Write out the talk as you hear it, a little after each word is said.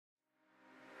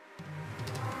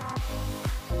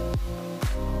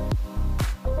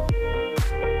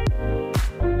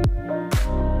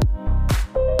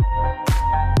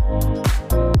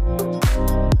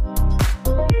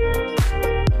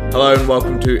Hello and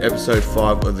welcome to episode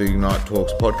 5 of the Ignite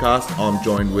Talks podcast. I'm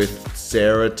joined with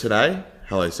Sarah today.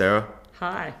 Hello, Sarah.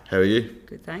 Hi. How are you?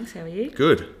 Good, thanks. How are you?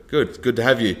 Good. It's good to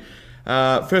have you.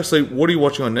 Firstly, what are you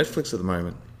watching on Netflix at the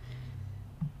moment?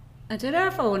 I don't know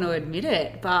if I want to admit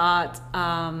it, but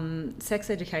Sex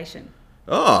Education.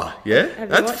 Oh, yeah? Have you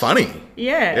That's watched funny. it?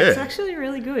 Yeah, it's actually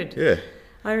really good. Yeah.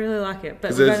 I really like it, but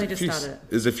 'Cause we've there's only a just few- started it.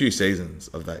 There's a few seasons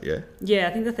of that, yeah? Yeah,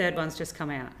 I think the third one's just come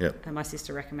out. Yep. And my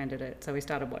sister recommended it, so we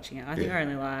started watching it. I think Yeah. we're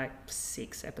only like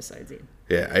 6 episodes in.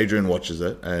 Yeah, Adrian watches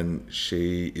it and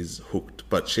she is hooked,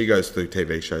 but she goes through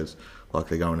TV shows like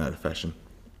they're going out of fashion.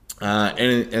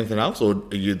 Anything else, or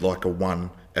are you like a one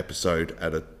episode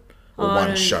at a, or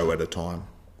one show at a time?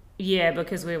 Yeah,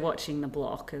 because we're watching The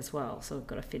Block as well, so we've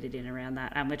got to fit it in around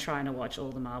that. And we're trying to watch all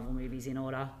the Marvel movies in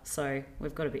order, so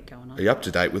we've got a bit going on. Are you up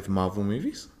to date with Marvel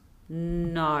movies?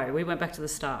 No, we went back to the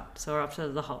start, so we're up to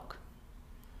the Hulk.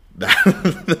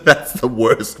 That's the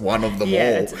worst one of them all.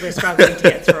 Yeah, we're struggling to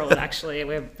get through it, actually.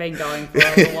 We've been going for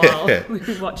a while. Yeah.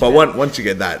 But once you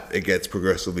get that, it gets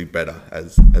progressively better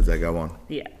as they go on.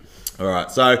 Yeah. All right,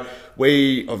 so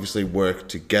we obviously work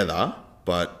together,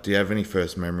 but do you have any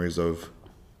first memories of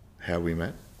how we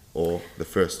met or the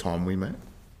first time we met?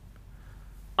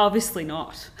 Obviously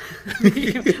not.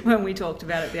 When we talked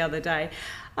about it the other day.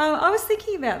 I was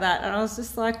thinking about that and I was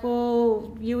just like,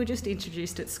 well, you were just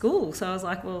introduced at school. So I was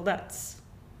like, well, that's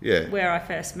where I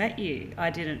first met you.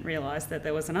 I didn't realise that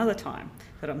there was another time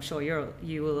that I'm sure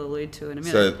you will allude to in a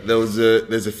minute. So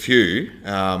there's a few.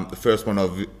 The first one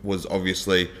was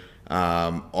obviously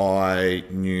I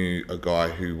knew a guy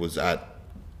who was at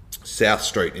South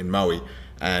Street in Moe,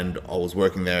 and I was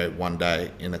working there one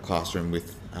day in a classroom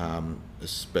with a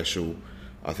special,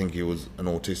 I think he was an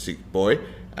autistic boy,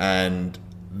 and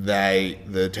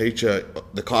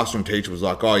the classroom teacher was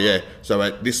like, oh yeah, so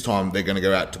at this time they're going to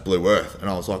go out to Blue Earth.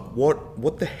 And I was like,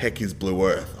 what the heck is Blue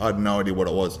Earth? I had no idea what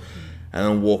it was. And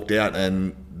then walked out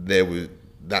and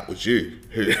that was you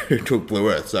who took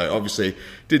Blue Earth. So obviously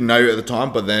didn't know you at the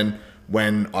time, but then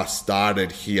when I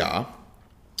started here,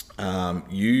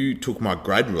 you took my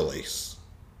grad release.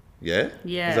 Yeah?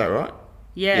 Yeah. Is that right?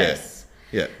 Yes.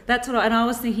 Yeah. That's what and I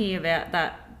was thinking about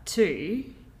that too.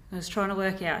 I was trying to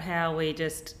work out how we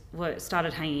just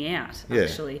started hanging out,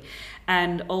 actually.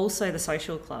 And also the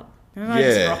social club. Remember I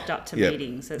just rocked up to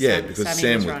meetings that because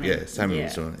Sammy was running? Sammy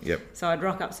was doing it, yep. So I'd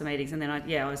rock up to meetings and then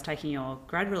I was taking your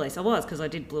grade release. I was, because I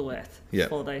did Blue Earth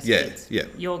for those kids. Yeah.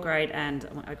 Your grade and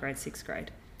a grade 6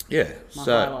 grade. Yeah. My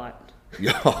highlight.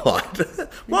 Your highlight.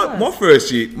 my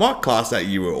first year, my class that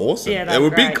year were awesome. Yeah, they were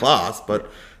great. big class,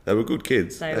 but they were good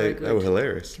kids. They were good. They were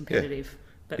hilarious. Competitive.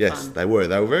 But yes, fun. they were.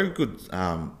 They were very good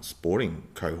sporting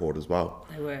cohort as well.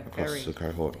 They were across the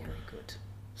cohort. Very good.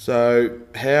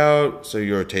 So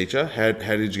you're a teacher. How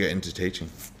did you get into teaching?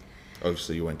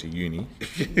 Obviously, you went to uni.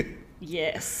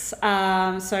 Yes.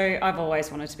 So I've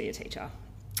always wanted to be a teacher.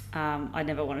 I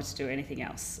never wanted to do anything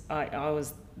else. I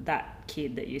was that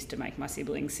kid that used to make my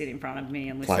siblings sit in front of me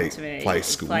and listen to me. Play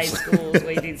schools. Play schools.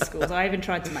 We did schools. I even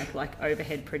tried to make like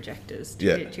overhead projectors. Do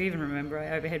you even remember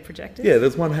overhead projectors? Yeah,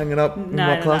 there's one hanging up in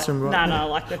my classroom right now. No,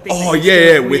 like the thing. Oh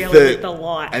yeah, with the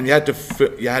light. And you had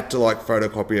to like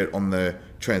photocopy it on the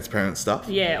transparent stuff.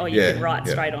 Yeah, or you could write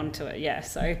straight onto it. Yeah,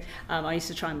 so I used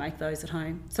to try and make those at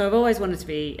home. So I've always wanted to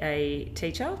be a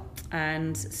teacher,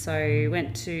 and so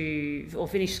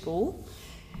finished school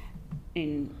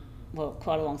in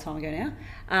quite a long time ago now,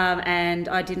 and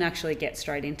I didn't actually get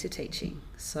straight into teaching.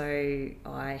 So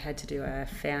I had to do a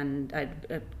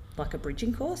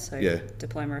bridging course,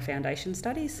 Diploma of Foundation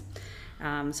Studies.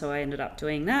 So I ended up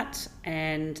doing that,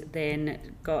 and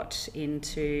then got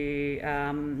into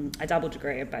a double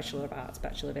degree, a Bachelor of Arts,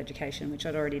 Bachelor of Education, which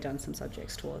I'd already done some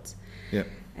subjects towards. Yeah.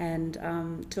 And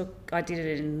I did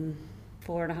it in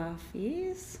 4.5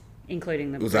 years,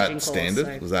 including the bridging course. Was that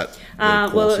standard? Was that the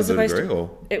course of the degree?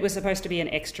 It was supposed to be an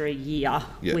extra year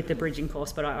with the bridging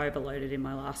course, but I overloaded in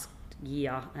my last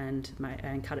year and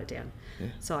cut it down. Yeah.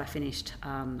 So I finished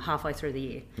halfway through the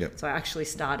year. Yep. So I actually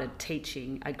started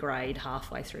teaching a grade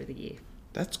halfway through the year.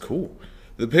 That's cool.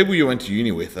 The people you went to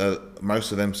uni with, are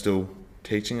most of them still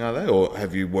teaching, are they? Or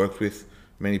have you worked with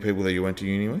many people that you went to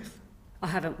uni with? I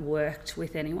haven't worked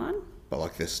with anyone. But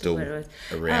like they're still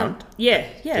around? Yeah,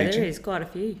 teaching? There is quite a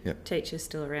few Yep. teachers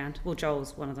still around. Well,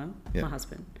 Joel's one of them, my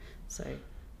husband. So...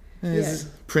 There's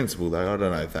principal though. I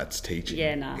don't know if that's teaching.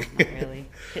 Yeah, no, not really.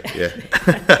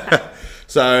 Yeah.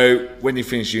 So when you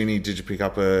finished uni, did you pick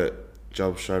up a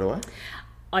job straight away?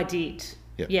 I did.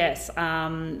 Yep. Yes.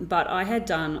 But I had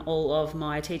done all of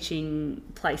my teaching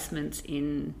placements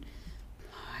in,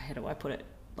 how do I put it,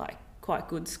 like quite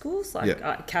good schools,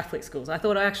 like Catholic schools. I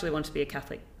thought I actually wanted to be a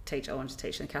Catholic teach. I wanted to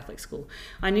teach in a Catholic school.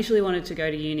 I initially wanted to go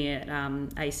to uni at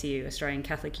ACU, Australian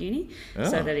Catholic Uni,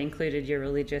 so that included your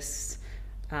religious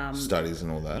studies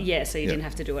and all that. Yeah, so you didn't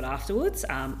have to do it afterwards.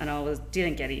 And I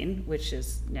didn't get in, which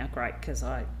is now great because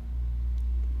I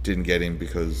didn't get in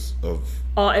because of...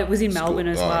 Oh, it was in Melbourne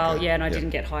as well. Okay. Yeah, and I didn't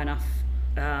get high enough.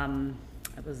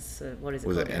 It was, what is it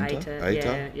was called? It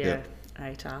Enter? Yeah.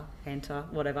 ATAR, Enter,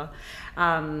 whatever.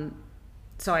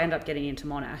 So I ended up getting into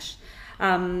Monash.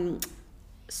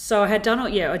 So I had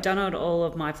done all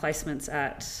of my placements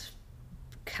at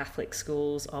Catholic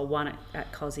schools, or one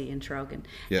at Cosy in Traralgon,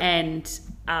 and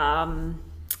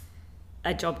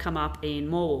a job come up in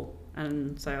Morwell,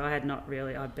 and so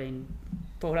I'd been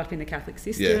brought up in the Catholic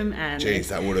system, and geez,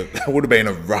 that would have been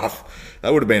a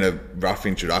rough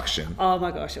introduction. Oh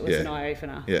my gosh, it was an eye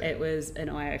opener. Yeah. It was an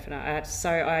eye opener. So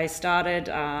I started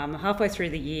halfway through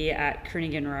the year at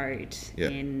Crinigan Road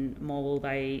in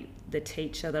Morwell. The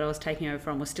teacher that I was taking over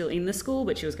from was still in the school,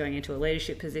 but she was going into a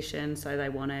leadership position, so they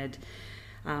wanted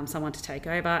someone to take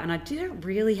over. And I didn't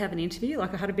really have an interview.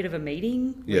 Like, I had a bit of a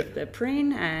meeting with the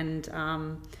Prin, and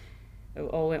it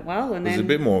all went well. And was then it a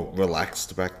bit more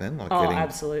relaxed back then, like getting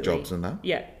absolutely. jobs and that?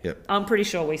 Yeah. Yep. I'm pretty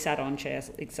sure we sat on chairs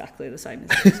exactly the same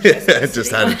as chairs.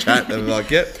 Just had a chat and like,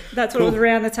 That's what was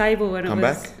around the table, and Come it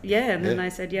was back. and then they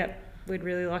said, we'd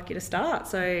really like you to start.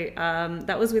 So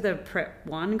that was with a Prep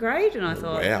 1 grade, and I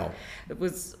thought it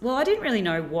was, I didn't really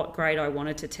know what grade I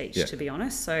wanted to teach, to be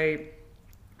honest. So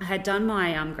I had done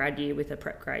my grad year with a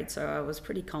Prep grade, so I was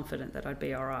pretty confident that I'd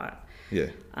be all right. Yeah.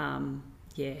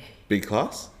 Big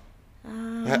class?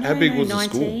 How big was 19. the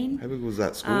school? How big was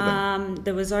that school then?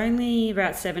 There was only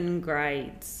about 7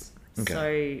 grades, okay. So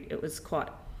it was quite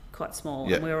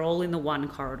small, and we were all in the one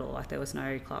corridor. Like, there was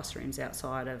no classrooms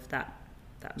outside of that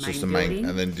main building.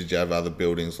 And then did you have other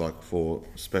buildings like for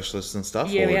specialists and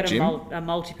stuff? Yeah, or we had gym? a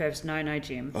multi-purpose, no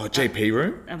gym. Oh, GP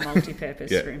room? A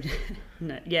multi-purpose room.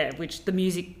 No, which the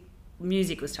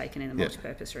music was taken in the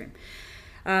multi-purpose room.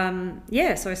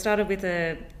 So I started with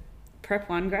a Prep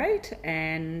 1 grade,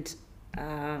 and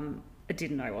I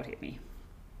didn't know what hit me.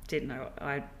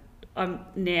 I'm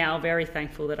now very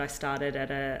thankful that I started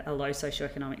at a low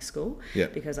socioeconomic school,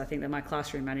 because I think that my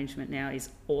classroom management now is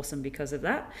awesome because of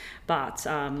that. But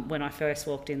when I first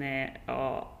walked in there,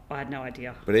 I had no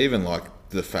idea. But even like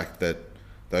the fact that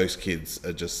those kids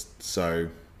are just so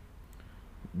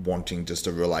wanting just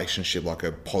a relationship, like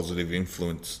a positive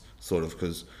influence, sort of,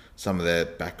 because some of their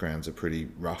backgrounds are pretty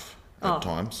rough at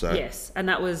times. So yes, and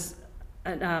that was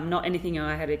not anything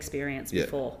I had experienced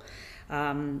before.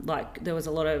 Like, there was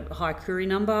a lot of high Koori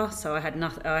number, so I had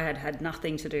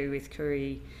nothing to do with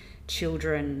Koori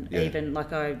children. Even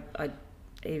like I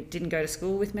didn't go to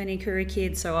school with many Koori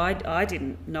kids, so I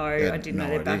didn't know. I didn't know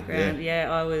their background.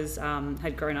 I was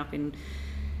had grown up in,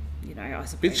 I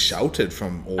suppose, a bit sheltered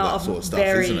from all that sort of stuff,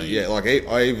 isn't it? Yeah, like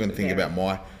I even think about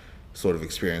my sort of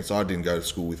experience. I didn't go to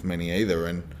school with many either,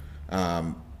 and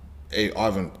I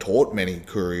haven't taught many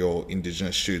Koori or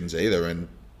Indigenous students either, and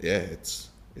it's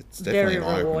definitely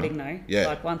very rewarding though. Yeah.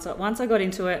 Like, once I got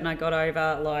into it and I got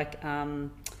over like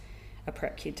a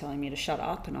prep kid telling me to shut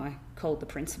up, and I called the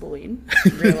principal in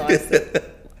and realised that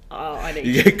I need.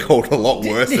 You get called a lot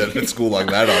worse at a school like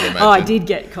that, I'd imagine. I did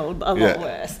get called a lot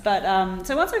worse, but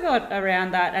so once I got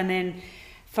around that, and then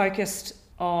focused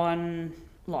on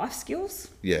life skills.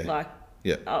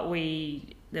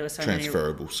 There were so many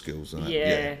transferable skills.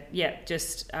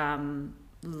 Just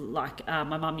like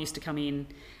my mum used to come in,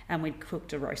 and we'd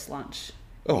cooked a roast lunch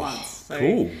once. So,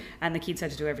 cool. And the kids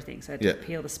had to do everything. So to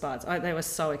peel the spuds. They were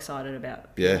so excited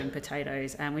about peeling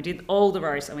potatoes. And we did all the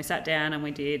roast, and we sat down and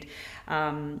we did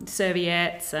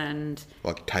serviettes and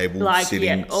like table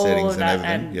settings and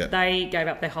everything. And they gave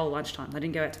up their whole lunchtime. They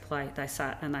didn't go out to play. They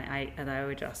sat and they ate, and they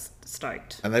were just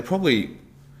stoked. And they probably,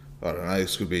 I don't know,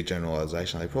 this could be a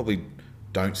generalisation, they probably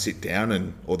don't sit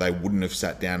down or they wouldn't have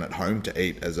sat down at home to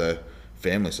eat as a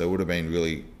family, so it would have been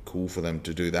really cool for them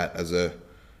to do that as a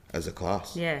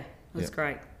class. It was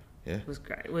great. It was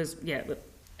great. It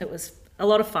was a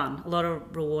lot of fun, a lot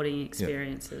of rewarding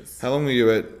experiences. How long were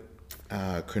you at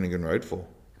Crinigan Road for?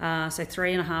 So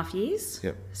 3.5 years.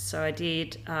 Yep. So I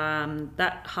did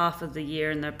that half of the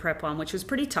year in the Prep 1, which was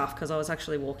pretty tough because I was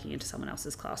actually walking into someone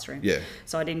else's classroom. Yeah.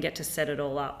 So I didn't get to set it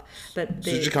all up. So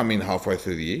did you come in halfway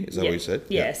through the year? Is that what you said?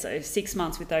 Yeah. So 6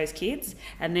 months with those kids,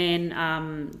 and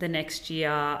then the next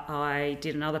year I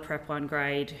did another Prep 1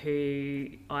 grade who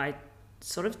I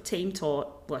sort of team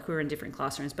taught. Like, we were in different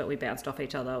classrooms, but we bounced off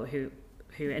each other. Who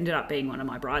ended up being one of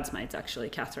my bridesmaids,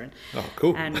 actually, Catherine. Oh,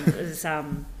 cool. And it was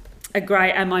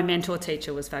and my mentor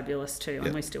teacher was fabulous too,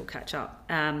 and we still catch up.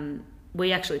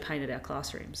 we actually painted our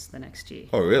classrooms the next year.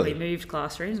 Oh, really? We moved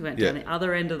classrooms, went Yeah. down the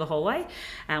other end of the hallway,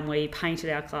 and we painted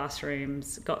our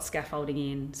classrooms, got scaffolding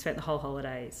in, spent the whole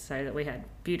holidays so that we had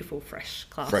beautiful, fresh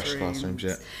classrooms. Fresh classrooms,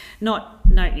 yeah. No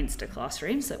Insta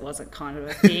classrooms, it wasn't kind of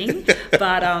a thing,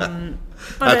 but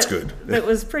That's good. It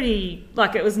was pretty,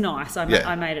 like, it was nice. I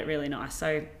Yeah. made it really nice.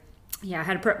 So, yeah, I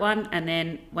had a Prep 1 and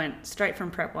then went straight from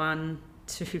Prep 1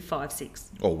 to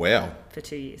 5-6 Oh, wow. for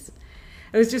 2 years.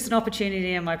 It was just an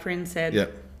opportunity, and my friend said, Yeah.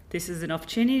 this is an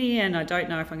opportunity, and I don't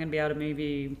know if I'm going to be able to move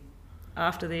you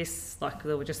after this. Like,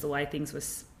 just the way things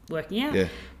was working out. Yeah.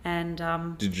 And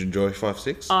Did you enjoy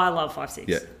 5-6? I love 5-6.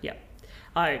 Yeah. Yeah.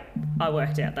 I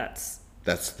worked out that's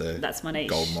my niche.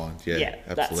 Gold mine. Yeah,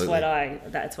 That's absolutely. what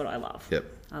I love. Yep.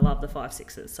 I love the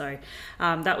 5-6s. So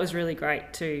that was really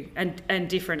great too, and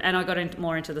different. And I got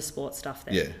more into the sports stuff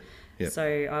then. Yeah. Yep. So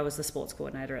I was the sports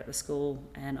coordinator at the school,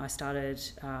 and I started.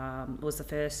 It was the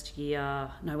first year.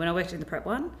 No, when I worked in the Prep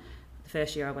 1, the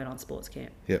first year I went on sports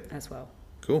camp. Yep. As well.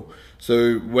 Cool.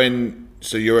 So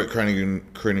you're at Cranigan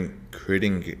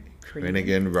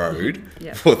Road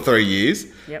Yep. for 3 years.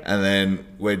 Yep. And then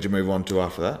where'd you move on to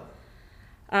after that?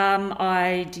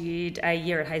 I did a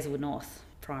year at Hazelwood North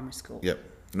Primary School. Yep.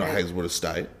 Not Hazelwood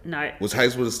Estate. No. Was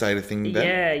Hazelwood Estate a thing then?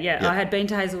 Yeah. Yep. I had been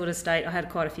to Hazelwood Estate. I had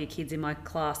quite a few kids in my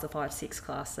class, the 5-6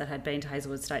 class, that had been to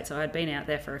Hazelwood Estate. So I had been out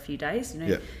there for a few days.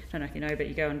 Yep. I don't know if you know, but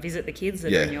you go and visit the kids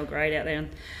that Yeah. are in your grade out there. And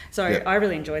so Yep. I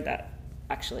really enjoyed that,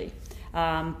 actually.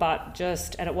 And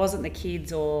it wasn't the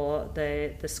kids or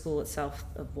the school itself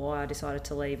of why I decided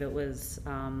to leave. It was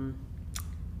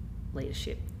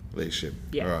leadership. Leadership.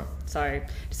 Yeah. All right. So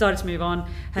decided to move on.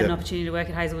 Had an Yep. opportunity to work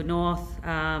at Hazelwood North.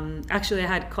 Actually, I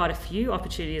had quite a few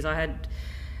opportunities. I had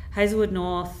Hazelwood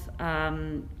North.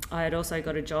 I had also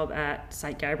got a job at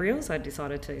St Gabriel's. I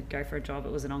decided to go for a job.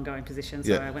 It was an ongoing position,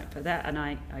 so Yep. I went for that, and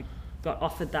I got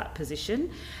offered that position.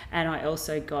 And I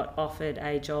also got offered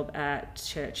a job at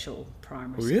Churchill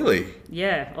Primary School. Really?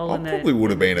 Yeah. I probably would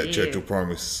have been at year. Churchill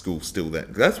Primary School still then.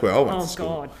 That's where I went Oh to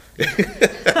school.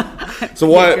 God. So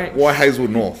Yeah, great. why Hazelwood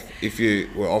North? If you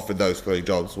were offered those 3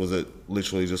 jobs, was it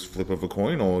literally just flip of a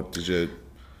coin, or did you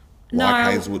like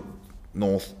No. Hazelwood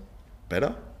North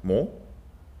better, more?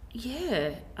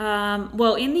 Yeah.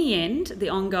 Well, in the end, the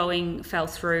ongoing fell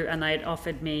through, and they'd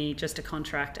offered me just a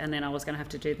contract, and then I was going to have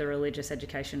to do the religious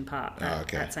education part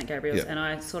at St Gabriel's. Yep. And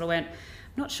I sort of went,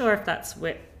 I'm not sure if that's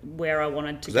where I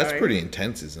wanted to go. That's pretty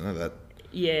intense, isn't it? That.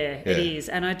 Yeah, it is.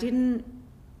 And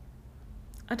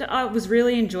I was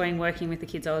really enjoying working with the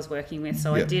kids I was working with,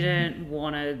 so I Yep. didn't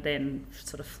want to then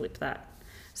sort of flip that.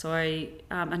 So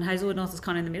and Hazelwood North was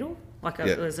kind of in the middle. Like Yep.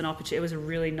 it was an opportunity. It was a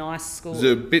really nice school. Was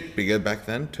it a bit bigger back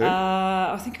then too?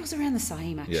 I think it was around the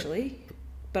same actually,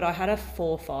 but I had a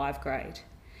 4-5 grade,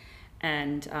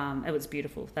 and it was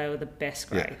beautiful. They were the best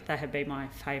grade. Yeah. They had been my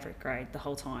favourite grade the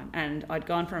whole time. And I'd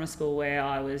gone from a school where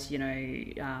I was,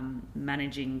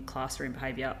 managing classroom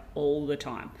behaviour all the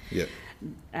time. Yep.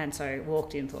 And so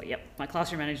walked in and thought, yep, my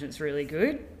classroom management's really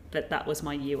good. But that was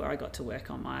my year where I got to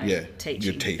work on my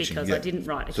teaching, because I didn't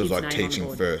write a So it kid's was like name on teaching the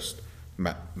board. first,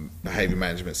 behaviour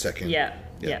management second. Yeah,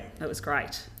 it was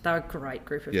great. They were a great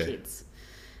group of kids.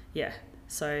 Yeah.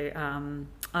 So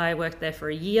I worked there for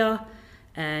a year,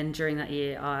 and during that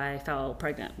year I fell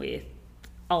pregnant with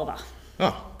Oliver.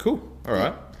 Oh, cool. All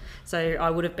right. So I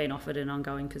would have been offered an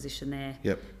ongoing position there.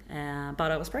 Yep.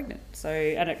 But I was pregnant. So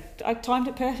I timed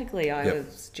it perfectly. I Yep.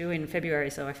 was due in February,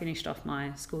 so I finished off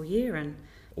my school year and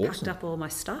packed Awesome. up all my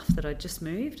stuff that I'd just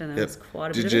moved, and there was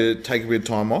quite a bit Did of it. you take a bit of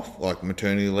time off, like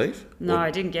maternity leave? No, Or- I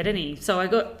didn't get any. So I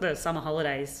got the summer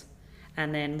holidays,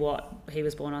 and then he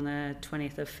was born on the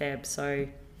 20th of Feb, so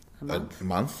a month. A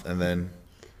month, and then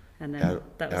And then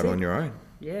out, that was out it. on your own.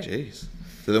 Yeah. Jeez.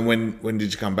 So then when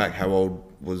did you come back? How old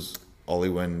was Ollie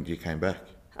when you came back?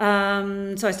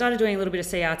 So I started doing a little bit of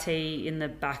CRT in the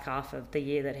back half of the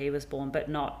year that he was born, but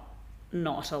not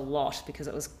a lot, because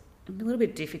it was a little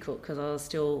bit difficult because I was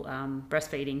still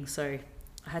breastfeeding, so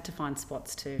I had to find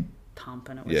spots to pump,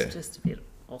 and it was just a bit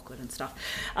awkward and stuff.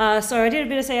 So I did a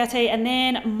bit of CRT, and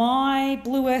then my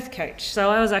Blue Earth coach,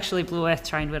 so I was actually Blue Earth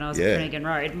trained when I was at Finnegan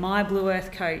Road. My Blue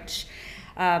Earth coach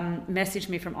messaged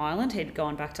me from Ireland. He'd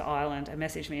gone back to Ireland and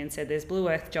messaged me and said, there's Blue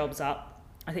Earth jobs up.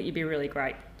 I think you'd be really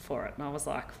great for it. And I was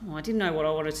like, well, I didn't know what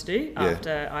I wanted to do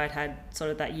after I'd had sort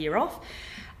of that year off.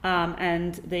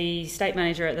 And the state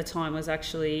manager at the time was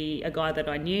actually a guy that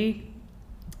I knew.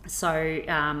 So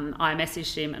I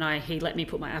messaged him, and he let me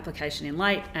put my application in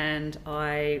late, and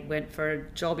I went for a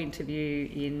job interview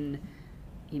in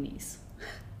Immies.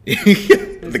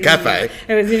 The cafe.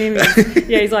 It was in Immies.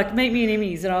 Yeah, he's like, meet me in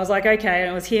Immies. And I was like, okay. And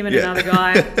it was him and another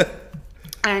guy.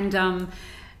 And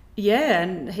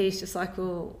and he's just like,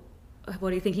 well,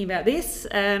 what are you thinking about this?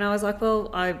 And I was like, well,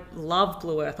 I love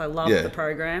Blue Earth. I love Yeah. the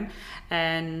program.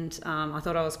 And I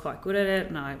thought I was quite good at it.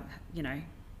 And I,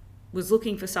 was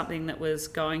looking for something that was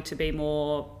going to be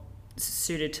more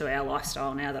suited to our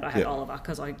lifestyle now that I had Yeah. Oliver,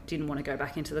 because I didn't want to go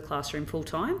back into the classroom full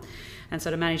time. And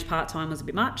so to manage part-time was a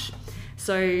bit much.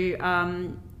 So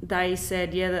they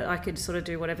said, that I could sort of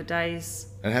do whatever days.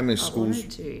 And how many I schools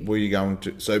wanted to. were you going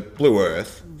to? So Blue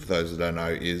Earth, for those that don't know,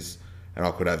 is, and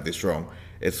I could have this wrong,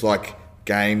 it's like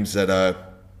games that are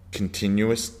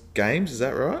continuous games, is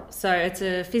that right? So it's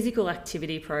a physical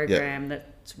activity program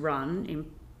that's run in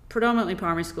predominantly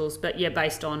primary schools, but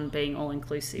based on being all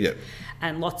inclusive. Yep.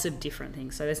 And lots of different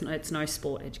things. So it's no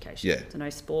sport education. Yeah. There's no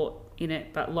sport in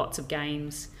it, but lots of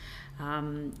games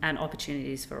and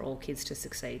opportunities for all kids to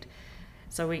succeed.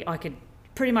 So I could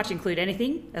pretty much include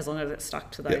anything as long as it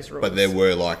stuck to those rules. But there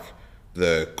were like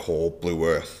the core Blue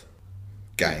Earth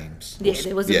games. Yeah,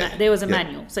 there was a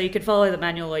manual. So you could follow the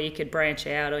manual, or you could branch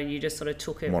out, or you just sort of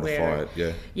took it Modify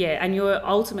it. Yeah, and you were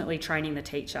ultimately training the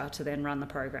teacher to then run the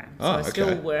program. So I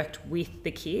still worked with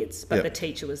the kids, but the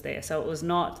teacher was there. So it was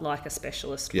not like a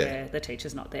specialist where the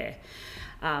teacher's not there.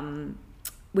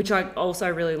 Which I also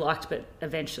really liked,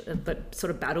 but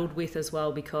sort of battled with as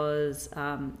well, because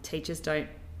teachers don't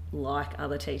like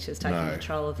other teachers taking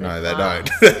control of their class.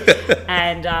 No, they don't.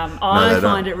 And I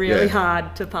find it really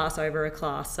hard to pass over a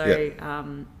class. So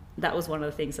that was one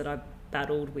of the things that I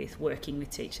battled with, working with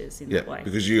teachers in that way.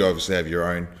 Because you obviously have your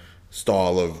own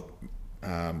style of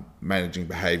managing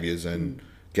behaviours and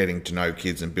getting to know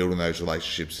kids and building those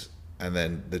relationships, and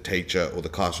then the teacher or the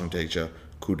classroom teacher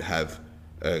could have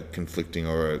a conflicting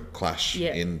or a clash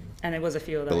in and there was a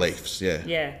few of those beliefs.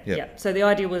 Yeah. So the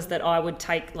idea was that I would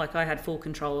I had full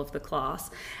control of the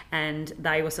class, and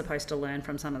they were supposed to learn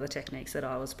from some of the techniques that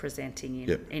I was presenting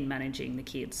in managing the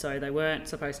kids. So they weren't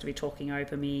supposed to be talking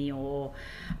over me or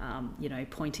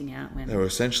pointing out when they were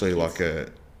essentially like a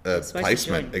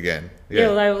placement again.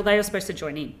 Well, they were supposed to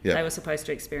join in. Yeah. They were supposed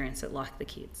to experience it like the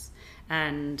kids.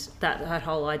 And that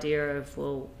whole idea of,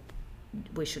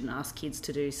 we shouldn't ask kids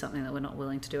to do something that we're not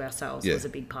willing to do ourselves was a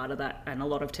big part of that, and a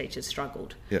lot of teachers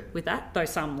struggled with that, though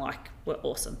some were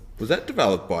awesome. Was that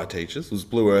developed by teachers? Was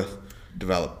Blue Earth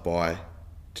developed by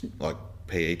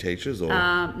PE teachers or?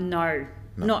 No.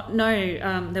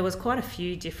 There was quite a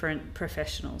few different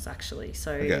professionals actually.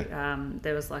 So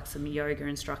there was like some yoga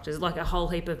instructors, like a whole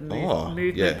heap of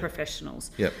movement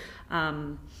professionals. Yep.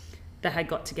 That had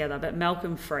got together. But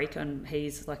Malcolm Freak, and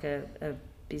he's like a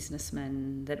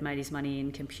businessman that made his money in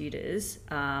computers,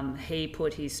 he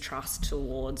put his trust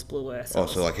towards Blue Earth. So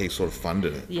he sort of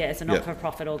funded it. Yeah, it's a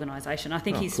not-for-profit organisation. I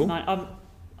think cool.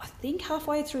 I think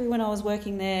halfway through when I was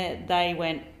working there, they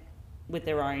went with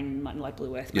their own money, like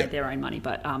Blue Earth made their own money,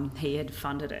 but he had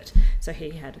funded it. So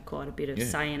he had quite a bit of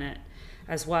say in it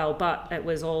as well. But it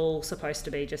was all supposed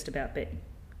to be just about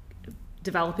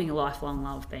developing a lifelong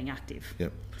love, being active.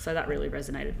 Yep. So that really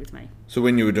resonated with me. So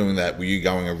when you were doing that, were you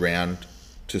going around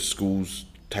to schools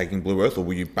taking Blue Earth, or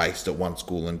were you based at one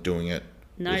school and doing it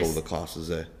with all the classes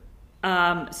there?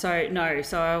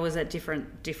 So I was at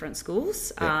different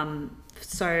schools.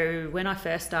 So when I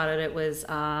first started, it was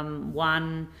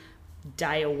 1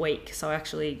 day a week. So I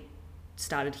actually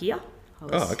started here. I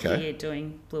was here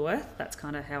doing Blue Earth. That's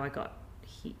kind of how I got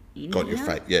in. Got your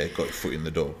foot in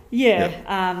the door.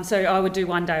 Yeah. So I would do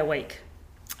 1 day a week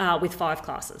with 5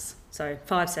 classes. So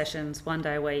 5 sessions, 1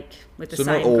 day a week with the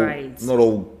same grades. Not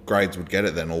all grades would get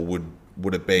it then, or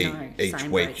would it be each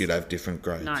week grades. You'd have different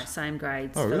grades? No, same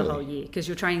grades for the whole year, because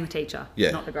you're training the teacher,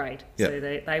 not the grade. Yeah. So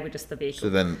they were just the vehicle. So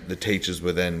then the teachers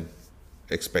were then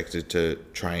expected to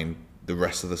train the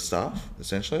rest of the staff,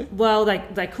 essentially? Well,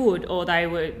 they could, or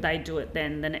they'd do it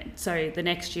then. So the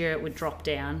next year it would drop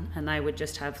down, and they would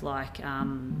just have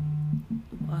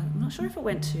I'm not sure if it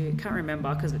went to, can't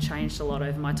remember because it changed a lot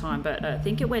over my time, but I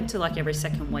think it went to every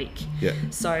second week. Yeah.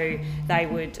 So they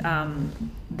would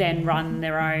then run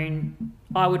their own,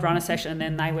 I would run a session and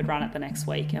then they would run it the next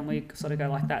week, and we sort of go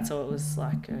like that. So it was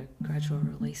like a gradual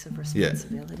release of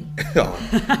responsibility.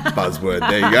 Buzzword,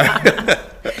 there you go.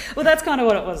 Well, that's kind of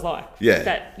what it was like.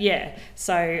 Yeah.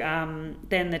 So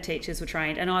then the teachers were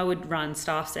trained, and I would run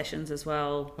staff sessions as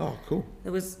well. Oh, cool.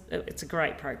 It's a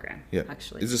great program,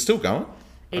 actually. Is it still going?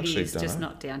 It is, just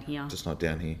not down here. Just not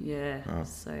down here. Yeah. Oh.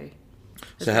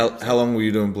 So how long were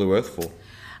you doing Blue Earth for?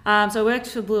 So I worked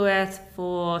for Blue Earth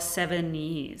for 7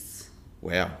 years.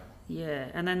 Wow. Yeah,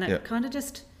 and then that kind of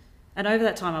just, and over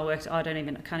that time I can't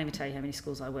even tell you how many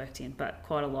schools I worked in, but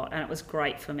quite a lot, and it was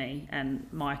great for me and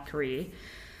my career.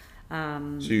 So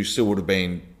you still would have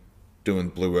been doing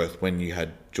Blue Earth when you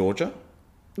had Georgia?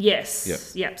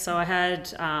 Yes. Yep. So I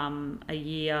had a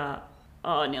year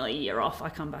nearly a year off. I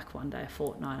come back one day, a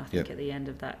fortnight, I think, at the end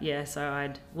of that. Yeah, so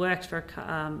I'd worked for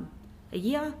a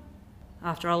year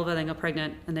after Oliver, then got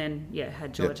pregnant, and then,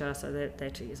 had Georgia, so they're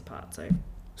 2 years apart. So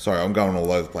Sorry, I'm going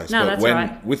all over the place. No, but that's when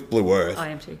right. with Blue Earth, I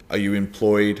am too. Are you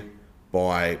employed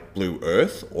by Blue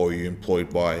Earth, or are you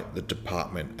employed by the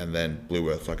department and then Blue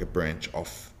Earth like a branch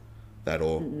off that,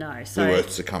 or No, so Blue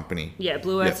Earth's a company? Yeah,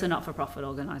 Blue Earth's a not-for-profit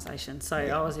organisation. So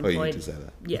I was employed. Oh, you did say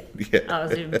that. Yeah, I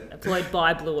was employed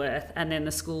by Blue Earth, and then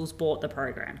the schools bought the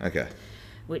program, Okay.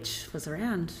 which was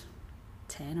around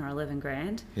 10 or 11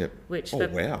 grand. Yep. Which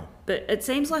wow. But it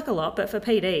seems like a lot, but for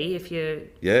PD, if you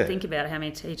think about how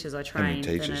many teachers I trained,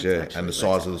 How many teachers? then And the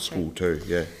size of the school too.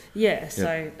 Yeah. Yeah.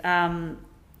 So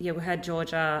we had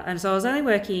Georgia, and so I was only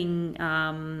working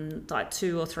like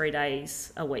 2 or 3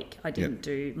 days a week. I didn't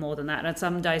do more than that, and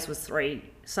some days was 3.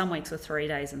 Some weeks were 3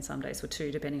 days, and some days were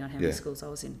 2, depending on how many schools I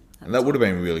was in. And that would have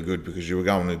been really good because you were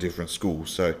going to different schools,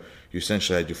 so you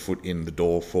essentially had your foot in the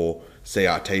door for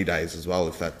CRT days as well,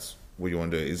 if that's what you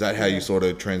want to do. Is that how you sort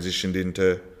of transitioned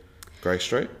into Grey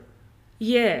Street?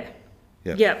 Yeah.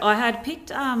 Yeah. Yeah. I had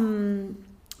picked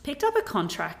up a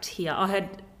contract here.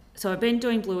 So I've been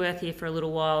doing Blue Earth here for a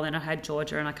little while, then I had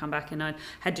Georgia, and I come back and I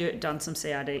had done some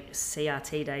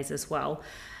CRT days as well.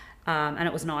 And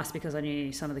it was nice because I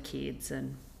knew some of the kids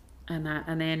and that.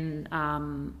 And then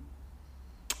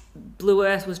Blue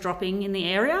Earth was dropping in the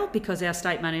area because our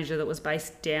state manager that was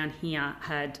based down here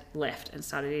had left and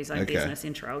started his own business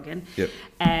in Traralgon. Yep.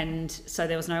 And so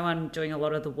there was no one doing a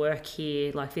lot of the work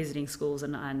here, like visiting schools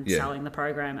and selling the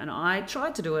program. And I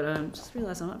tried to do it, and I just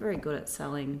realised I'm not very good at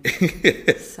selling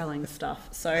stuff.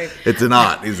 So it's an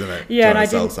art, isn't it? Yeah, Trying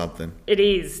and to sell something. It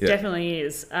is, definitely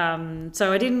is.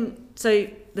 So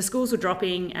the schools were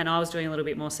dropping, and I was doing a little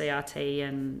bit more CRT,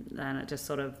 and it just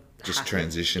sort of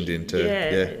transitioned into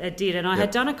it did. And I had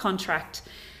done a contract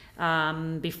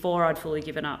before I'd fully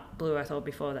given up Blue Earth, or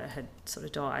before that had sort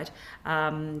of died.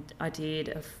 I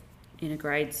did in a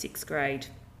grade 6 grade.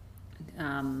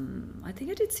 I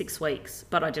think I did 6 weeks,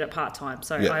 but I did it part-time.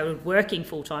 So I was working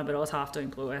full-time, but I was half doing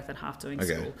Blue Earth and half doing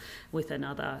school with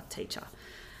another teacher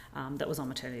that was on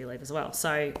maternity leave as well.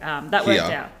 So that worked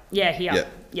out. Yeah, here.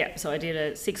 Yeah. So I did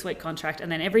a 6-week contract,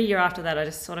 and then every year after that I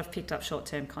just sort of picked up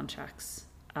short-term contracts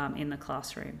in the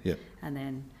classroom. And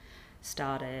then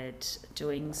started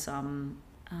doing some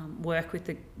work with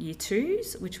the year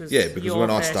 2s, which was because when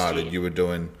I started you were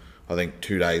doing, I think,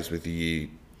 2 days with the year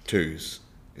 2s.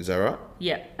 Is that right?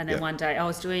 Yeah, and then one day I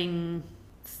was doing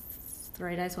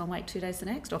 3 days one week, 2 days the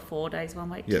next, or 4 days one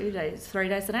week, 2 days, 3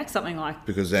 days the next, something like.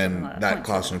 Because then that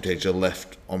classroom teacher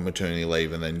left on maternity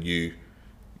leave, and then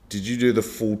did you do the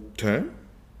full term?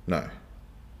 No.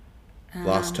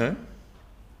 Last term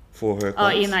for her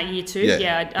class? Oh, in that year 2?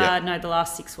 No, the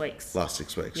last 6 weeks. Last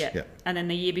 6 weeks. Yeah. And then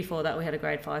the year before that we had a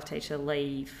grade 5 teacher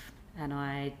leave, and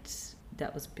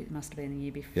must have been the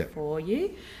year before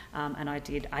you, and I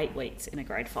did 8 weeks in a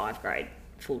grade 5 grade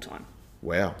full time.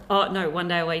 Wow. Oh no, 1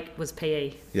 day a week was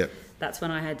PE. Yep. That's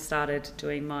when I had started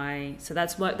doing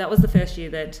that was the first year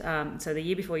that so the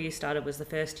year before you started was the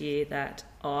first year that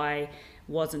I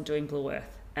wasn't doing Blue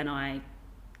Earth, and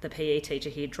the PE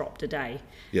teacher here dropped a day.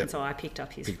 Yep. And so I picked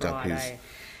up his Friday.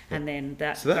 And then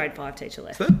that grade 5 teacher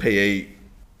left. So that PE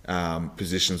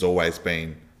position's always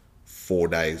been 4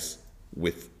 days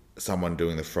with someone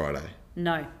doing the Friday?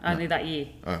 No, only that year.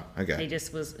 Oh, okay. He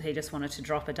just wanted to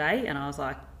drop a day, and I was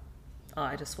like,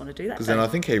 I just want to do that. Because then I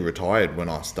think he retired when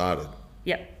I started.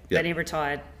 Yep. Then he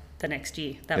retired the next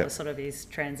year. That was sort of his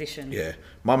transition. Yeah.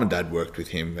 Mum and Dad worked with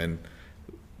him and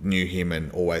knew him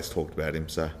and always talked about him.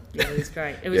 So yeah, it was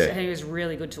great. He was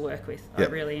really good to work with. I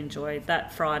really enjoyed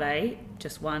that Friday.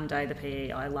 Just 1 day, the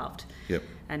PE I loved. Yep.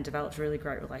 And developed really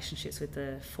great relationships with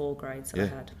the 4 grades that I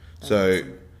had. So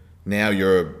now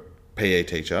you're a PE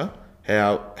teacher.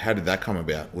 How did that come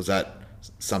about? Was that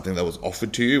something that was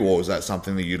offered to you, or was that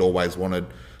something that you'd always wanted?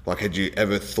 Like, had you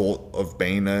ever thought of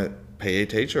being a PE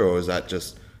teacher, or was that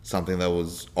just something that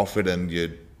was offered and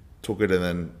you took it and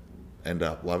then ended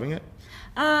up loving it?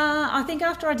 I think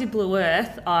after I did Blue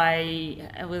Earth, I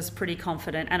was pretty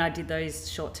confident, and I did those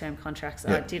short-term contracts.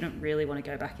 I didn't really want to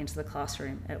go back into the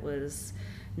classroom. It was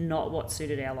not what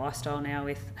suited our lifestyle now,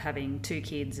 with having 2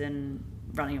 kids and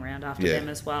running around after them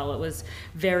as well. It was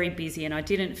very busy, and I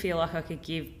didn't feel like I could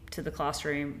give to the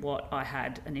classroom what I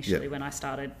had initially when I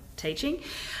started teaching.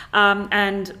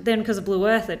 And then because of Blue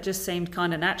Earth, it just seemed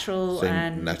kind of natural.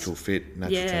 And natural fit,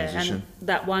 natural transition. And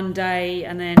that one day,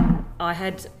 and then I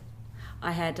had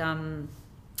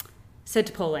said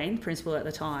to Pauline, principal at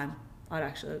the time, I'd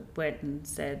actually went and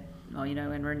said,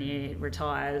 when Rainier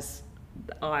retires,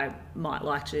 I might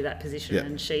like to do that position.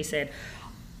 And she said,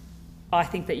 I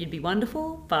think that you'd be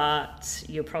wonderful, but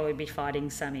you'll probably be fighting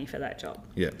Sammy for that job.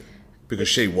 Yeah. Because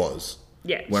she was.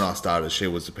 Yeah. When I started, she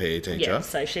was the PE teacher. Yeah,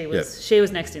 so she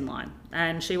was next in line,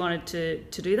 and she wanted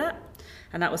to do that,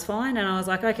 and that was fine. And I was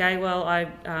like, okay, well, I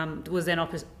was then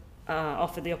offered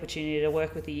the opportunity to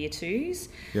work with the year twos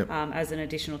as an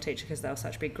additional teacher because they were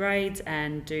such big grades,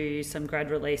 and do some grad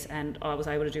release, and I was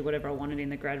able to do whatever I wanted in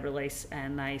the grad release,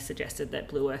 and they suggested that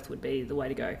Blue Earth would be the way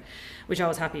to go, which I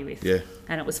was happy with. Yeah.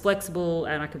 And it was flexible,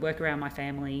 and I could work around my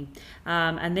family.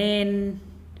 And then...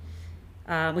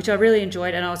 which I really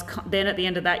enjoyed, and I was then at the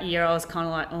end of that year I was kind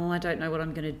of like, oh, I don't know what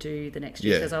I'm going to do the next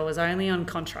year, because I was only on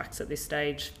contracts at this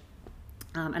stage,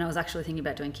 and I was actually thinking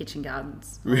about doing kitchen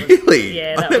gardens. Really?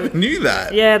 I never knew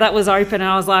that. Yeah, that was open, and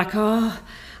I was like, oh,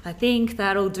 I think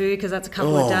that'll do because that's a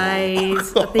couple of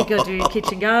days. I think I'll do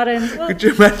kitchen gardens. Well, could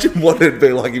you imagine what it'd be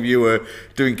like if you were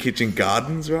doing kitchen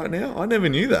gardens right now? I never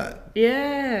knew that.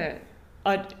 Yeah,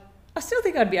 I still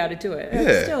think I'd be able to do it. Yeah.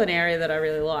 It's still an area that I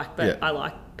really like, but Yeah. I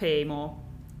like PE more.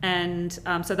 And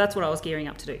so that's what I was gearing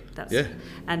up to do.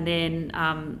 And then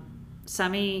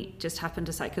Sammy just happened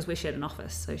to say, because we shared an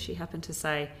office, so she happened to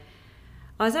say,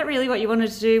 oh, is that really what you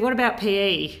wanted to do? What about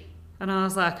PE? And I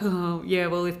was like, oh, yeah,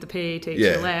 well, if the PE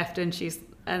teacher left, and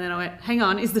then I went, hang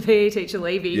on, is the PE teacher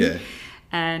leaving? Yeah.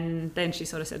 And then she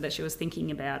sort of said that she was thinking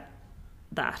about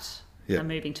that. And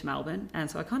moving to Melbourne.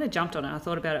 And so I kind of jumped on it. I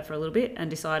thought about it for a little bit and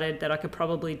decided that I could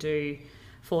probably do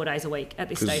 4 days a week. At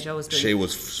this stage I was doing... She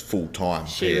was full-time.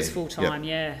 She was full-time,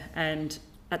 yeah. And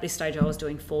at this stage I was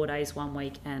doing 4 days one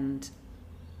week and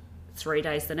 3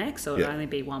 days the next, so it would only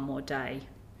be one more day.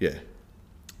 Yeah.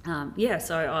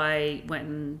 So I went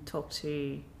and talked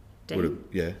to Dean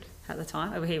at the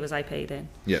time. He was AP then.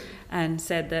 Yeah. And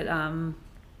said that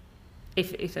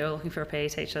if they were looking for a PE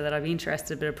teacher that I'd be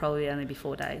interested, but it'd probably only be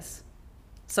 4 days.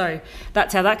 So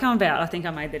that's how that came about. I think I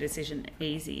made the decision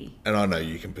easy. And I know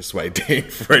you can persuade Dean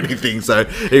for anything, so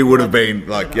he would have been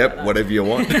like, yep, whatever you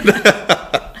want.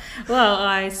 Well,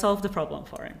 I solved the problem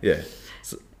for him. Yeah.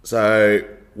 So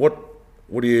what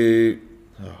do you...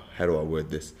 how do I word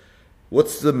this?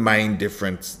 What's the main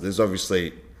difference? There's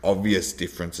obviously obvious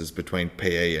differences between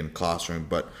PE and classroom,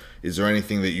 but is there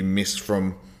anything that you miss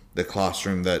from the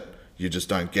classroom that you just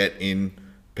don't get in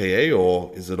PE,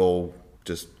 or is it all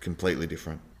just completely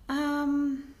different?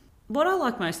 What I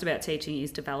like most about teaching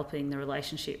is developing the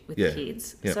relationship with the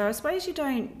kids. So I suppose you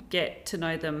don't get to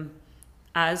know them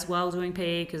as well doing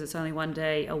PE because it's only 1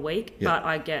 day a week, but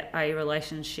I get a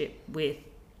relationship with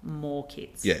more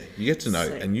kids. Yeah, you get to know,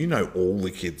 and you know all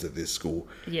the kids at this school.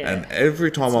 Yeah. And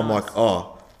every time I'm like,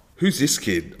 oh, who's this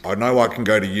kid? I know I can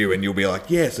go to you and you'll be like,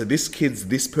 yeah, so this kid's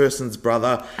this person's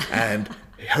brother and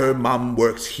her mum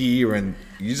works here, and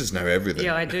you just know everything.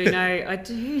 Yeah, I do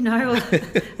know.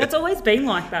 It's always been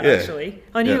like that, actually.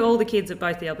 I knew all the kids at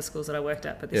both the other schools that I worked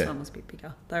at, but this one was a bit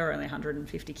bigger. They were only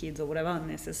 150 kids or whatever, and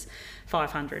this is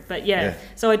 500. But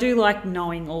so I do like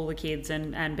knowing all the kids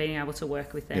and being able to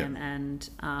work with them. And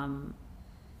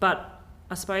but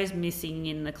I suppose missing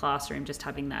in the classroom, just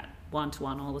having that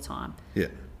one-to-one all the time. Yeah.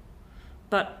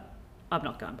 But I'm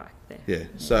not going back there. Yeah.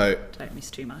 So don't miss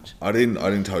too much. I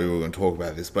didn't tell you we were going to talk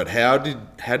about this, but how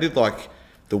did like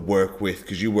the work with,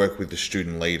 because you work with the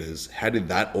student leaders, how did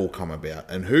that all come about?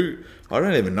 And I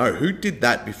don't even know who did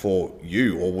that before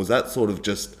you, or was that sort of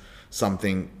just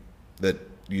something that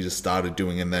you just started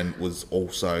doing and then was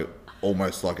also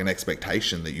almost like an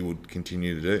expectation that you would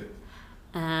continue to do?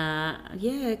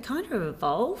 It kind of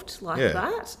evolved like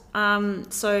that.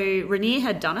 So Rainier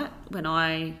had done it when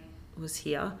I was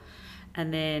here.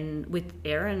 And then with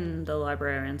Aaron, the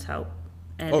librarian's help.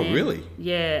 And really?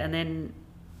 Yeah, and then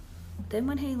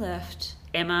when he left,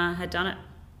 Emma had done it.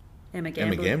 Emma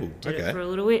Gamble did it for a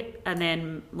little bit. And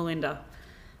then Melinda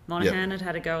Monaghan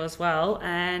had a go as well.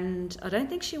 And I don't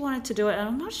think she wanted to do it. And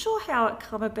I'm not sure how it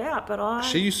come about, but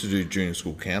She used to do junior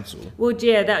school council. Well,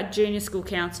 yeah, that junior school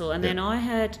council. And then I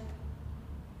had...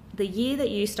 The year that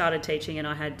you started teaching and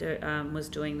I had was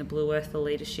doing the Blue Earth for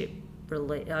Leadership...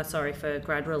 for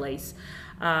grad release,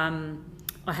 I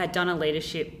had done a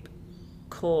leadership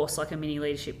course, like a mini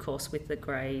leadership course with the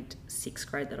grade 6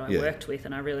 grade that I worked with,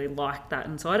 and I really liked that.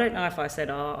 And so I don't know if I said,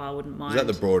 I wouldn't mind. Is that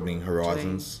the Broadening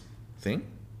Horizons thing?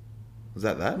 Was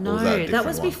that? No, or was that that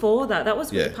was one? before that. That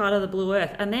was part of the Blue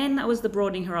Earth. And then that was the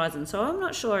Broadening Horizons. So I'm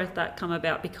not sure if that come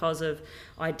about because of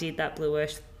I did that Blue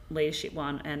Earth leadership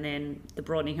one and then the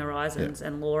Broadening Horizons,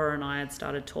 and Laura and I had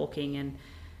started talking, and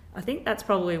I think that's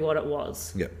probably what it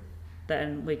was. Yep.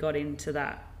 Then we got into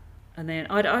that. And then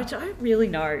I don't really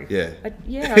know. Yeah. I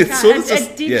can't.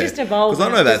 It did just evolve. Because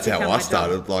I know that's how I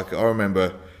started. Like, I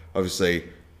remember, obviously,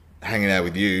 hanging out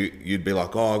with you, you'd be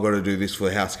like, oh, I've got to do this for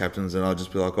the house captains. And I'd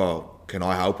just be like, oh, can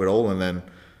I help at all? And then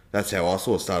that's how I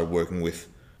sort of started working with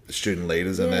the student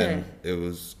leaders, and then it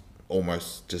was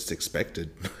almost just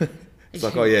expected. It's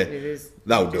like, oh yeah,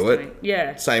 they'll do it.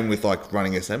 Yeah. Same with like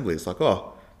running assembly. It's like,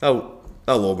 oh, they'll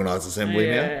organise assembly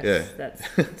now. Yeah.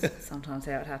 That's sometimes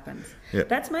how it happens. Yeah.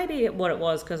 That's maybe what it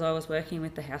was, because I was working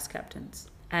with the house captains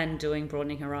and doing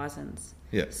Broadening Horizons.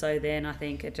 Yeah. So then I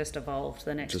think it just evolved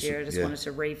the next year. I just wanted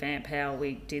to revamp how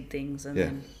we did things, and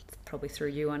then probably threw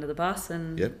you under the bus,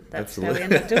 and that's how we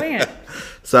ended up doing it.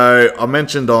 So I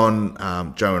mentioned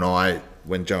on Joe and I,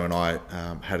 when Joe and I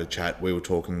had a chat, we were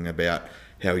talking about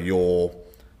how you're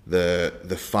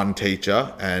the fun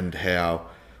teacher, and how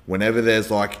whenever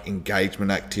there's like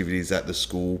engagement activities at the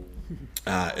school,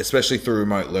 especially through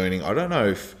remote learning, I don't know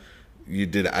if you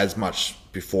did as much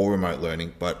before remote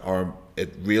learning, but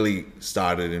it really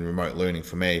started in remote learning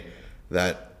for me,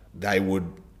 that they would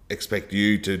expect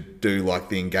you to do like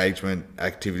the engagement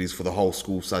activities for the whole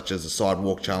school, such as the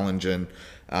sidewalk challenge and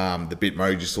the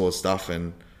Bitmoji sort of stuff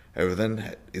and everything.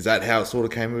 Is that how it sort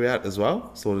of came about as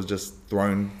well? Sort of just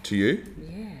thrown to you?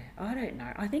 Yeah, I don't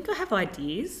know. I think I have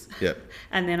ideas. Yep.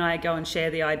 And then I go and share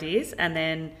the ideas, and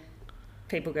then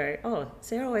people go, oh,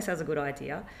 Sarah always has a good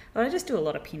idea. But I just do a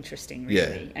lot of Pinteresting,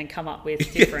 really, and come up with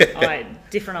different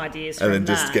ideas from that. And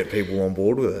then just get people on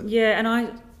board with it. Yeah, and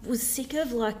I was sick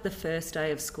of like the first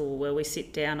day of school where we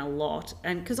sit down a lot,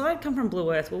 and because I come from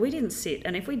Blue Earth, well, we didn't sit,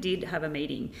 and if we did have a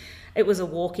meeting, it was a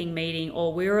walking meeting,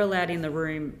 or we were allowed in the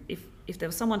room, if there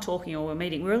was someone talking or a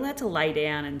meeting, we were allowed to lay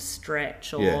down and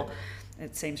stretch, or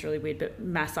it seems really weird, but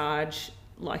massage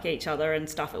like each other and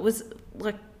stuff. It was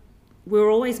like we were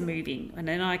always moving, and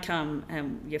then I come,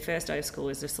 and your first day of school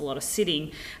is just a lot of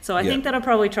sitting. So I think that I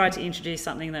probably tried to introduce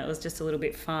something that was just a little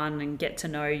bit fun and get to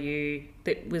know you,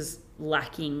 that was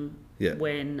lacking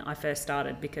when I first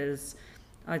started, because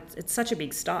it's such a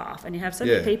big staff, and you have so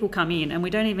many people come in, and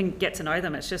we don't even get to know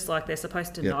them. It's just like they're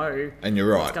supposed to know. And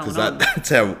you're right, because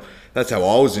that's how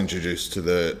I was introduced to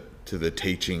the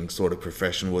teaching sort of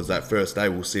profession. Was that first day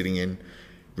we were sitting in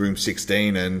room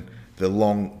 16, and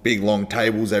the big long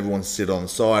tables, everyone sit on the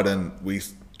side, and we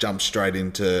jumped straight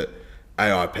into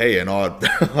AIP. And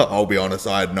I'll be honest,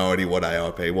 I had no idea what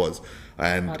AIP was,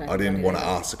 and I didn't want to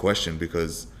ask the question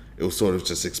because it was sort of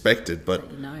just expected.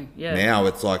 But now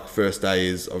it's like first day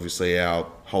is obviously our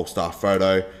whole staff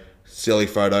photo, silly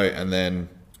photo, and then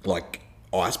like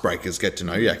icebreakers, get to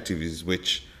know you activities,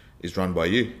 which is run by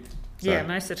you. So, yeah,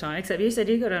 most of the time. Except you said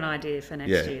you got an idea for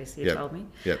next year, so you told me.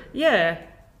 Yeah. Yeah.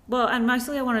 Well, and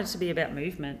mostly I wanted it to be about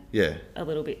movement. Yeah. A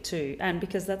little bit too, and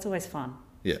because that's always fun.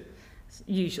 Yeah.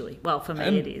 Usually, well, for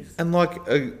me it is. And like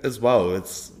as well,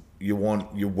 it's you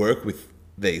work with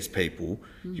these people,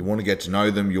 you want to get to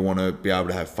know them, you want to be able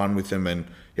to have fun with them, and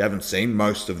you haven't seen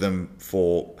most of them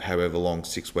for however long,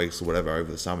 6 weeks or whatever over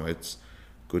the summer. It's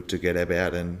good to get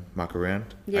about and muck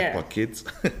around, act like kids.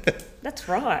 That's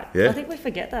right. Yeah. I think we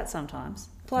forget that sometimes.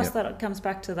 Plus that it comes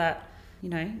back to that, you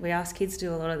know, we ask kids to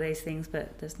do a lot of these things,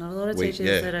 but there's not a lot of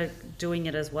teachers that are doing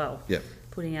it as well. Yeah.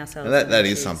 Putting ourselves and that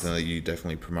is something that you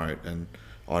definitely promote, and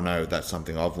I know that's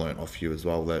something I've learnt off you as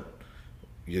well, that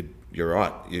you're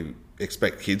right. You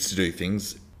expect kids to do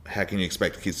things. How can you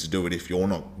expect kids to do it if you're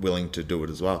not willing to do it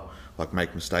as well? Like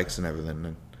make mistakes and everything.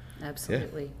 And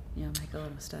absolutely. Yeah, make a lot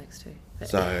of mistakes too. But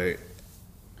so,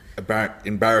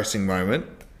 embarrassing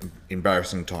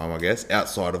time, I guess,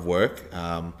 outside of work.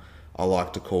 I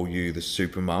like to call you the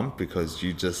super mum, because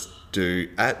you just do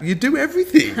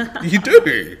everything. You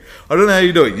do. I don't know how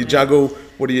you do it. You juggle.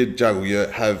 What do you juggle? You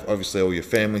have obviously all your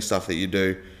family stuff that you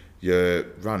do.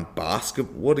 You run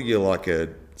basketball. What are you, like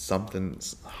something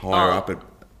higher up at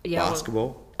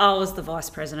basketball? I was the vice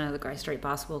president of the Grey Street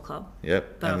Basketball Club.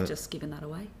 Yep. But I've just given that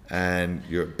away. And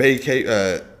you're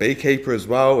a beekeeper as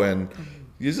well, and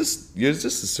you're just a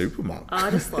super mum.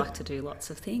 I just like to do lots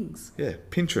of things. Yeah,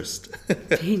 Pinterest.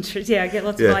 I get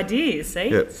lots of ideas.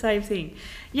 See, same thing.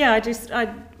 Yeah,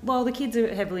 the kids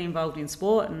are heavily involved in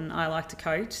sport, and I like to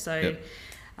coach. So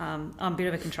I'm a bit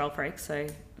of a control freak. So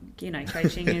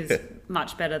coaching is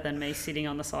much better than me sitting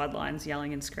on the sidelines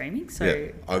yelling and screaming. So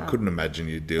I couldn't imagine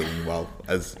you dealing well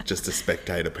as just a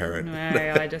spectator parent.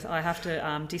 No, I have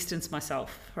to distance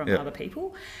myself from other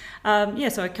people.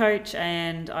 So I coach,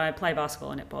 and I play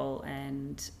basketball and netball,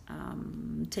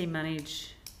 and team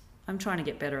manage. I'm trying to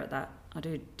get better at that. I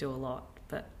do a lot,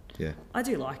 but I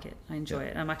do like it. I enjoy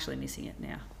it. I'm actually missing it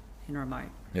now in remote.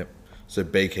 Yep. So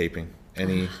beekeeping.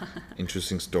 Any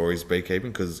interesting stories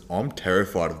beekeeping? Because I'm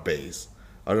terrified of bees.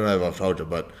 I don't know if I've told you,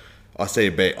 but I see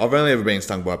a bee. I've only ever been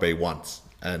stung by a bee once,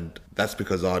 and that's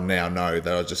because I now know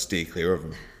that I just steer clear of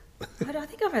them. I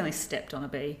think I've only stepped on a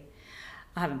bee.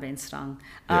 I haven't been stung.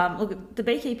 Yeah. Look, the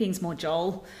beekeeping's more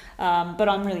Joel, but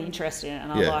I'm really interested in it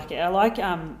and I like it. I like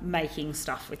making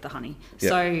stuff with the honey. Yeah.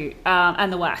 So,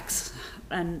 and the wax.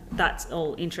 And that's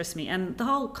all interests me. And the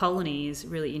whole colony is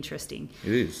really interesting.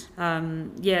 It is.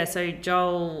 So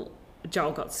Joel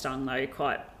got stung though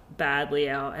quite badly.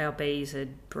 Our bees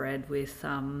had bred with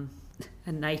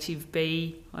a native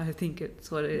bee, I think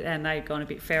it's what it, and they'd gone a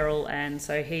bit feral, and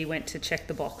so he went to check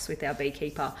the box with our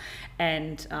beekeeper,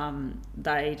 and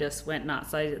they just went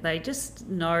nuts. They just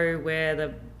know where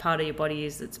the part of your body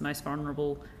is that's most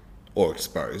vulnerable. Or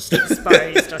exposed.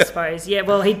 Exposed, I suppose. Yeah,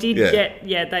 well, he did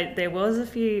Yeah. there was a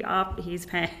few up his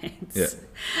pants. Yeah.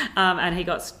 And he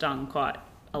got stung quite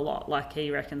a lot. Like,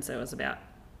 he reckons there was about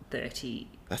 30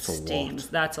 That's a stings.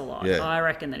 lot. That's a lot. Yeah. I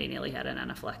reckon that he nearly had an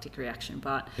anaphylactic reaction,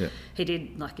 but he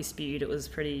did, like, he spewed. It was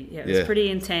pretty, pretty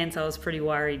intense. I was pretty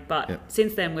worried. But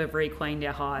since then, we've requeened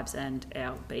our hives and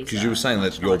our bees. Because you were saying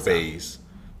that your nicer. bees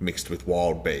mixed with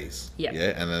wild bees. Yeah.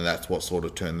 Yeah, and then that's what sort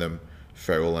of turned them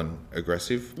feral and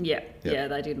aggressive. Yeah,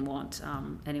 they didn't want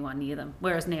anyone near them.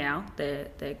 Whereas now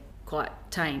they're quite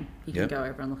tame. You can go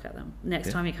over and look at them.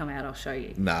 Next time you come out, I'll show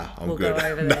you. Nah, I'm we'll good. Go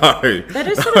over there. No. They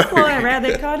just sort of fly around.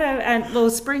 They're kind of, and well,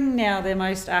 spring now they're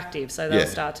most active, so they'll Yeah.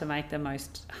 start to make the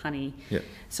most honey. Yeah.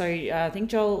 So I think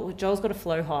Joel's got a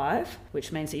flow hive,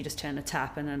 which means that you just turn the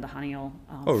tap and then the honey will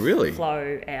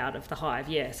flow out of the hive.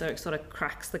 Yeah, so it sort of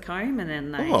cracks the comb and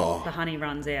then the honey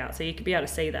runs out. So you could be able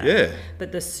to see that. Yeah.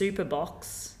 But the super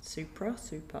box that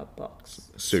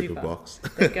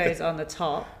goes on the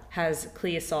top has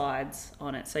clear sides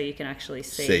on it, so you can actually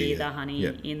see the honey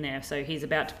in there. So he's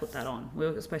about to put that on. We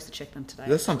were supposed to check them today. Is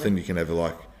that something you can ever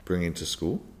like bring into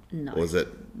school? No. Or is it?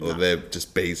 Or they're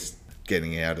just bees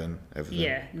getting out and everything?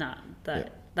 Yeah, no.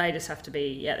 They just have to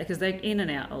be because they're in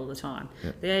and out all the time.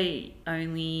 Yeah.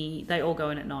 They all go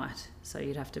in at night, so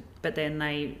you'd have to. But then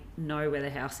they know where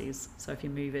their house is, so if you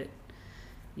move it,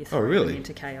 you throw them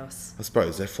into chaos. I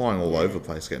suppose they're flying all over the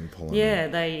place getting pollen.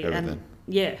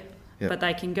 But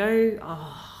they can go.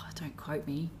 Oh, don't quote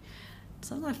me.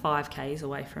 Something like 5 k's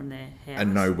away from their house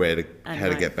and know how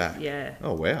to get back. Yeah.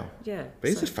 Oh wow. Yeah.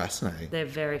 Bees are fascinating. They're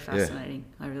very fascinating.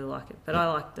 I really like it, but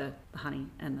I like the honey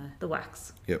and the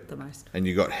wax the most. And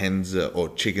you got hens or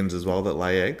chickens as well that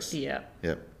lay eggs. Yeah.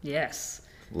 Yep. Yes.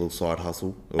 Little side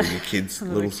hustle, or your kids'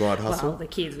 little side hustle. Well, the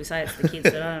kids. We say it's the kids,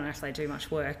 but I don't know if they do much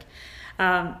work.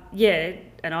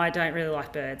 And I don't really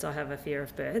like birds. I have a fear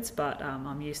of birds, but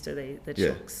I'm used to the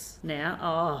chooks now.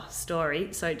 Oh, story.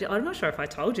 So I'm not sure if I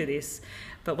told you this,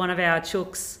 but one of our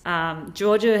chooks,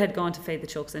 Georgia had gone to feed the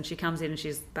chooks, and she comes in and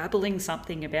she's babbling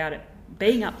something about it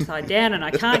being upside down, and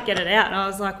I can't get it out. And I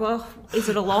was like, well, is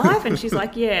it alive? And she's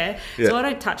like, yeah. So I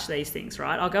don't touch these things,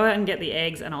 right? I'll go out and get the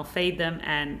eggs and I'll feed them,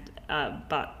 and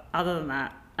but other than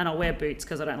that, and I'll wear boots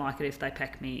because I don't like it if they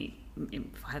peck me if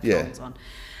I have thongs on.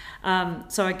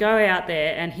 So I go out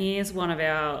there, and here's one of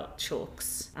our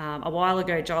chooks. A while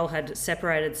ago, Joel had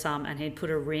separated some, and he'd put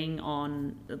a ring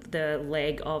on the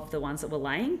leg of the ones that were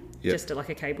laying, just like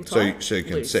a cable tie. So you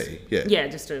can loose. see,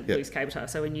 just a loose cable tie.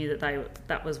 So we knew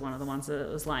that was one of the ones that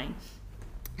was laying.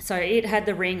 So it had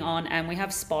the ring on, and we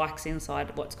have spikes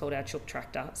inside what's called our chook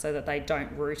tractor, so that they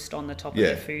don't roost on the top of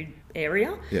their food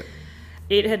area. Yeah.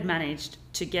 It had managed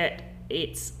to get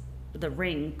the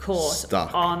ring caught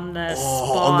stuck on the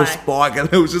spike. On the spike,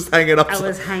 and it was just hanging upside. It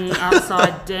was hanging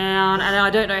upside down, and I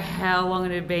don't know how long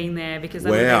it had been there because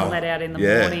they were being let out in the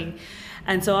morning.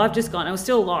 And so I've just gone. It was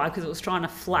still alive because it was trying to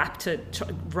flap to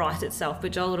right itself,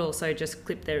 but Joel had also just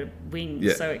clipped their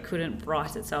wings so it couldn't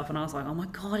right itself. And I was like, oh my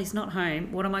God, he's not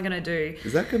home. What am I going to do?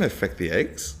 Is that going to affect the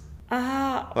eggs?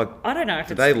 I don't know if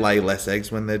do they lay less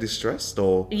eggs when they're distressed,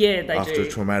 or they after do.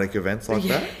 Traumatic events like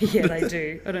that? Yeah, they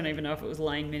do. I don't even know if it was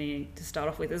laying many to start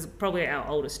off with. It was probably our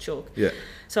oldest chook. Yeah.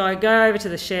 So I go over to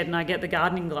the shed and I get the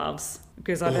gardening gloves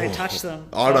because I don't touch them.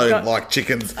 I don't like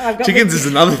chickens. Chickens is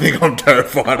another thing I'm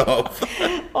terrified of.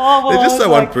 Well, they're just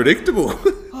so unpredictable.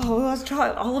 Well, I was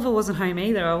trying. Oliver wasn't home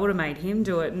either. I would have made him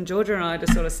do it, and Georgia and I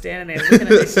just sort of standing there looking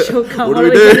at this chook. What are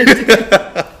we going to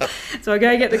do? So I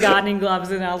go get the gardening gloves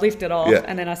and I lift it off,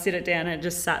 and then I sit it down, and it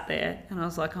just sat there. And I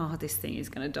was like, oh, this thing is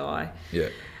going to die. Yeah.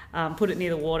 Put it near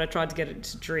the water, tried to get it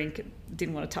to drink.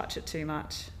 Didn't want to touch it too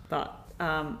much, but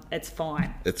it's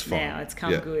fine. It's fine. Now it's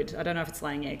come good. I don't know if it's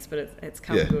laying eggs, but it's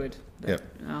come good. But,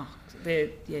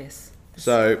 yes.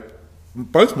 So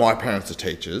both my parents are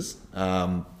teachers,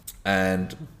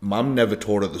 and Mum never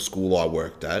taught at the school I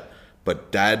worked at,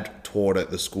 but Dad taught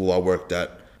at the school I worked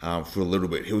at for a little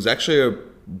bit. He was actually a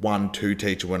 1-2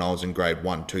 teacher when I was in grade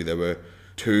 1-2. There were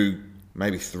 2,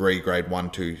 maybe 3 grade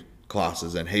 1-2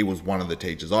 classes, and he was one of the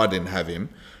teachers. I didn't have him,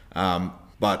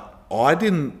 but I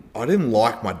didn't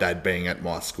like my dad being at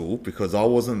my school because I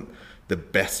wasn't the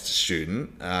best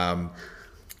student.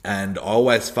 And I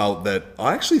always felt that,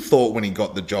 I actually thought when he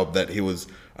got the job that he was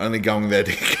only going there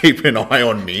to keep an eye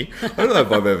on me. I don't know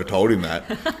if I've ever told him that.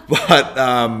 But,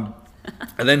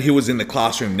 and then he was in the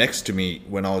classroom next to me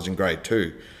when I was in grade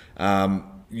 2.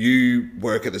 You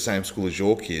work at the same school as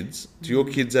your kids. Do your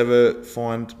kids ever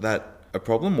find that a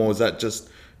problem? Or is that just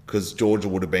because Georgia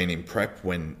would have been in prep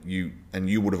when you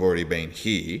would have already been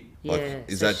here? Like, Yeah,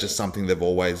 is so that just something they've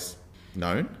always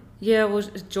known? Yeah, well,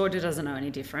 Georgia doesn't know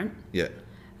any different. Yeah.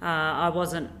 I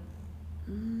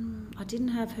didn't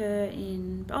have her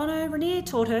in. Oh no, Rainier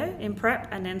taught her in prep,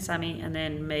 and then Sammy, and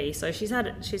then me. So she's had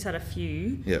a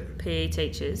few PE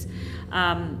teachers.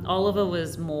 Oliver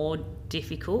was more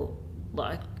difficult.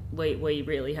 Like we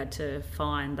really had to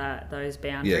find those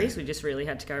boundaries. We just really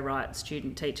had to go, right,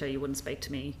 student teacher, you wouldn't speak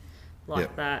to me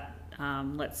like that.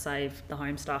 Let's save the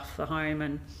home stuff for home,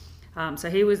 and so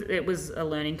it was a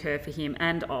learning curve for him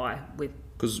and I with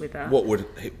that.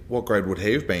 What grade would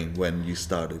he have been when you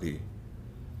started here?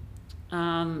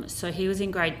 So he was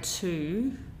in grade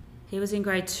 2. He was in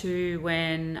grade 2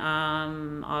 when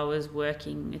I was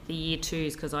working at the year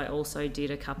 2s, because I also did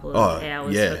a couple of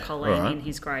hours for Colleen in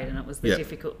his grade, and it was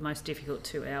the most difficult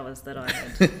 2 hours that I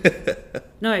had.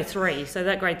 No, 3. So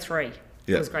that grade 3.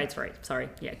 It was grade 3. Sorry,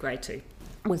 grade 2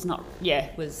 was not.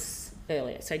 Was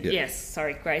earlier. So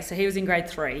grade. So he was in grade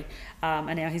 3,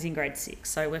 and now he's in grade 6.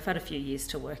 So we've had a few years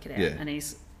to work it out, and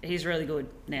he's really good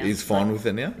now. He's fine with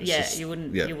it now? You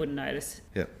wouldn't notice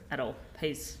at all.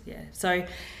 So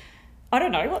I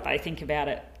don't know what they think about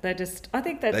it. I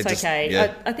think that's okay.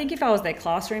 Yeah. I think if I was their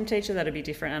classroom teacher, that'd be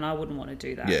different, and I wouldn't want to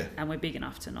do that. Yeah. And we're big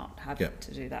enough to not have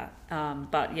to do that.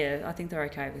 But I think they're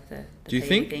okay with the do you PE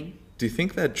think, thing. Do you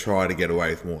think they'd try to get away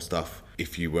with more stuff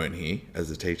if you weren't here as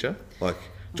a teacher? Like,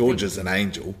 George is an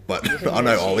angel, but I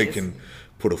know Ollie can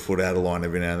put a foot out of line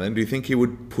every now and then. Do you think he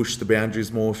would push the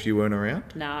boundaries more if you weren't around?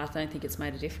 No, I don't think it's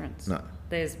made a difference. No.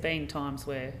 There's been times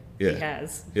where he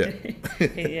has.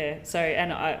 Yeah. So,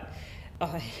 and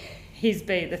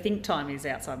the think time is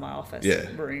outside my office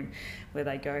room where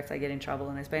they go if they get in trouble.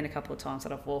 And there's been a couple of times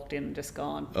that I've walked in and just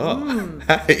gone,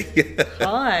 hey.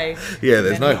 Hi. Yeah,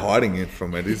 there's no hiding it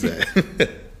from it, is there?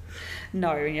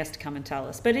 No, he has to come and tell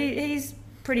us. But he's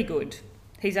pretty good.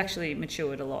 He's actually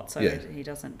matured a lot, so he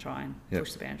doesn't try and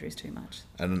push the boundaries too much.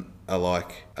 And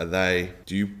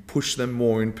do you push them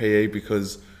more in PE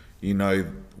because you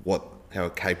know how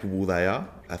capable they are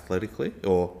athletically,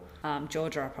 or?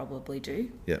 Georgia, I probably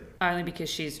do. Yeah. Only because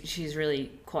she's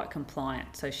really quite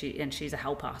compliant. So she's a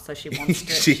helper. So she wants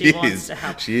to. she wants to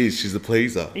help. She is. She's a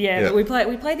pleaser. Yeah. But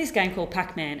we play this game called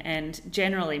Pac-Man, and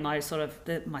generally my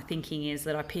thinking is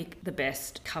that I pick the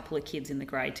best couple of kids in the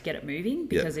grade to get it moving,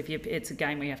 because it's a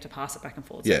game where you have to pass it back and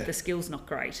forth. So if the skill's not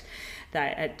great,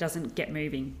 it doesn't get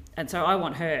moving. And so I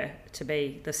want her to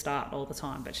be the start all the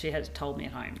time. But she has told me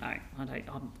at home, no, I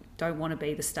don't want to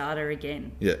be the starter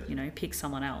again. Yeah. Pick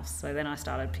someone else. So then I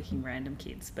started picking random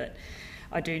kids. But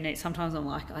I do sometimes I'm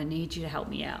like, I need you to help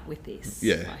me out with this.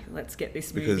 Yeah. Like, let's get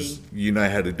this moving. Because you know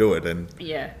how to do it, and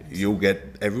you'll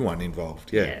get everyone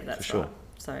involved. Yeah, that's for sure. Right.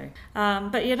 So,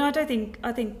 but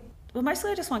I think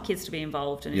mostly I just want kids to be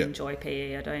involved and enjoy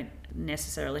PE. I don't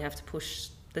necessarily have to push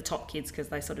the top kids because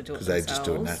they sort of do it themselves. Because they just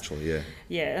do it naturally,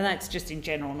 Yeah, and that's just in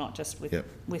general, not just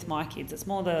with my kids. It's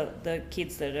more the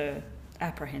kids that are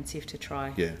apprehensive to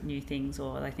try new things,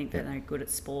 or they think that they're good at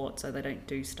sport, so they don't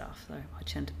do stuff. So I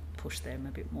tend to push them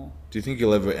a bit more. Do you think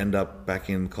you'll ever end up back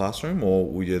in classroom, or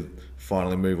will you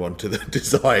finally move on to the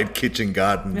desired kitchen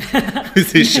garden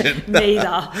position?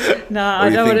 Neither. No, I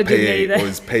don't want to do neither. Or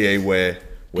is PE where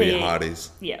your heart is?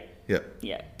 Yeah,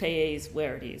 PE is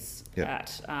where it is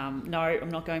at. No, I'm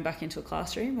not going back into a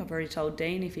classroom. I've already told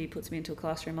Dean if he puts me into a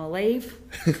classroom, I'll leave.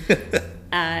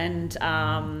 And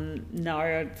no,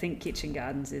 I think kitchen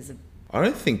gardens is I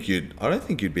don't think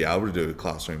you'd be able to do a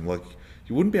classroom. Like,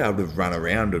 you wouldn't be able to run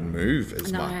around and move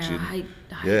as much. I hate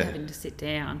having to sit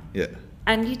down. Yeah.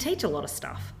 And you teach a lot of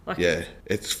stuff. Like,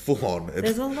 it's full on.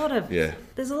 There's a lot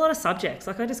of subjects.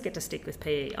 Like, I just get to stick with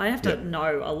PE. I have to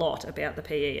know a lot about the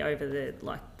PE over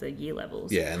the year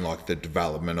levels. Yeah, and like the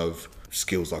development of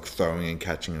skills like throwing and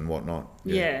catching and whatnot.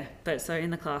 Yeah, but so in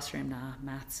the classroom,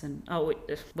 maths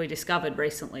we discovered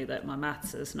recently that my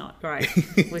maths is not great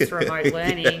with remote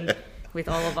learning. with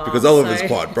Oliver. Because Oliver's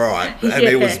quite bright. And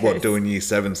it was, Yes. doing year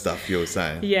 7 stuff you were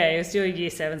saying? Yeah, he was doing year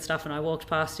 7 stuff, and I walked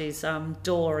past his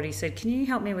door and he said, "Can you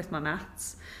help me with my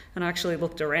maths?" And I actually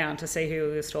looked around to see who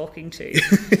he was talking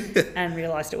to and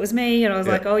realised it was me. And I was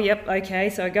like, oh, yep, okay.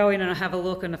 So I go in and I have a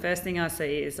look, and the first thing I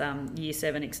see is year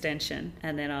 7 extension,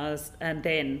 and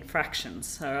then fractions.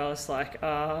 So I was like,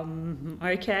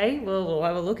 okay, well, we'll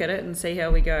have a look at it and see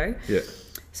how we go. Yeah.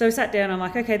 So we sat down, I'm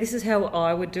like, okay, this is how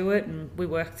I would do it, and we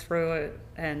worked through it,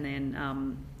 and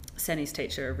then sent his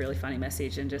teacher a really funny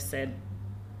message and just said,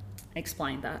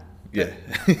 explain that. Yeah.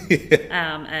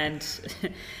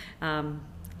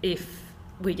 If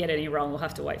we get any wrong, we'll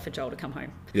have to wait for Joel to come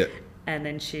home. Yeah. And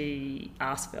then she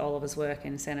asked for Oliver's work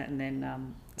and sent it, and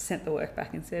then sent the work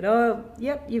back and said, oh,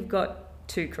 yep, you've got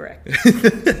 2 correct.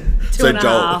 Two and a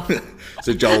half.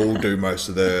 So Joel will do most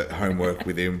of the homework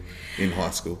with him in high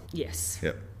school. Yes.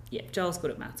 Yep. Yeah, Joel's good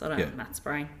at maths. I don't have a maths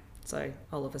brain. So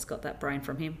Oliver's got that brain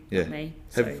from him, not me.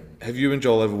 Have you and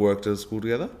Joel ever worked at a school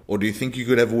together? Or do you think you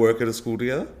could ever work at a school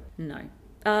together? No.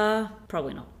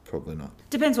 Probably not. Probably not.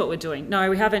 Depends what we're doing. No,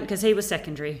 we haven't, because he was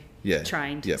secondary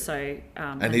trained. Yep. So,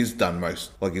 and he's done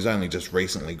he's only just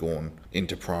recently gone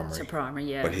into primary. To primary,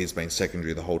 yeah. But he's been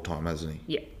secondary the whole time, hasn't he?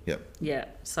 Yeah. Yep. Yeah.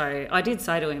 So I did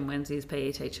say to him, when's his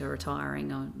PE teacher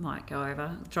retiring? I might go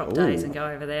over, drop days and go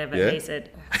over there. But he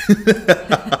said,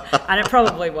 and it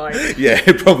probably won't. Yeah,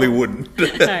 it probably wouldn't.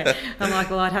 No. I'm like,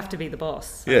 well, I'd have to be the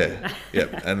boss. So. Yeah.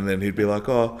 Yep. And then he'd be like,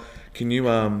 oh, can you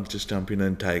just jump in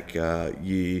and take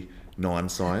year 9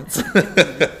 science?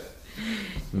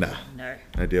 No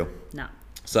deal. No.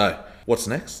 So what's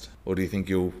next? Or do you think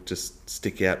you'll just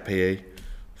stick out PE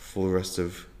for the rest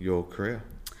of your career?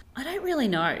 I don't really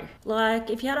know. Like,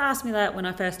 if you had asked me that when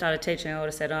I first started teaching, I would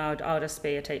have said, oh, I'll just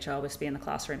be a teacher. I'll just be in the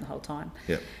classroom the whole time.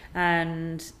 Yeah.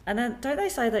 And then don't they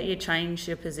say that you change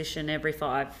your position every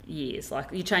 5 years?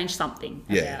 Like, you change something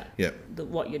about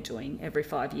what you're doing every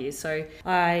 5 years. So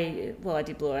I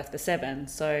did Blue Earth for 7.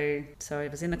 So I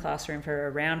was in the classroom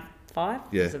for around 5.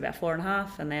 Yeah. It was about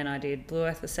 4.5. And then I did Blue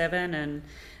Earth for 7. And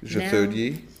this is your 3rd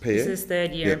year PE? This is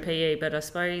 3rd year in PE, but I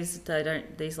suppose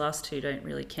these last 2 don't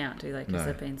really count, do they? Because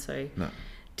they've been so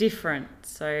different.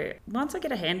 So once I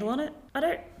get a handle on it, I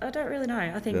don't really know.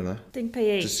 I think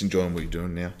PE. Just enjoying what you're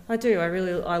doing now. I do.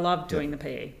 I love doing the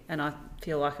PE, and I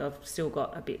feel like I've still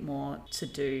got a bit more to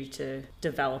do to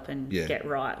develop and get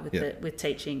right with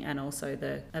teaching and also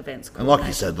the events. And like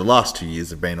you said, the last 2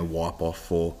 years have been a wipe off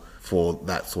for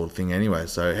that sort of thing anyway.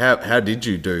 So how did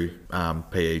you do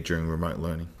PE during remote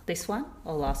learning? This one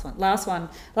or last one? Last one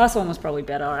was probably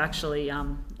better. Actually,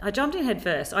 I jumped in head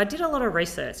first. I did a lot of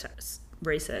research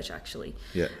actually.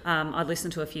 Yeah. I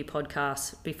listened to a few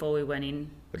podcasts before we went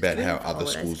in. About how other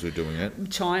schools were doing it?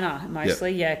 China,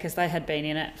 mostly, because they had been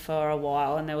in it for a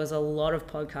while, and there was a lot of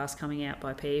podcasts coming out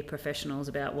by PE professionals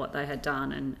about what they had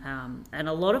done, and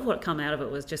a lot of what come out of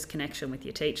it was just connection with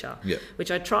your teacher,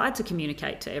 which I tried to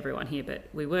communicate to everyone here, but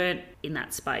we weren't in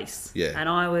that space. Yeah. And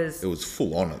it was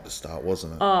full on at the start,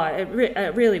 wasn't it? Oh,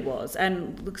 it really was.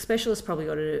 And look, specialists probably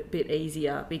got it a bit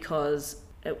easier because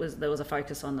there was a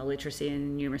focus on the literacy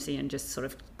and numeracy and just sort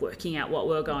of working out what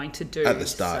we're going to do at the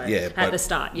start.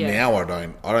 Now I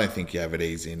don't think you have it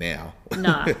easy now.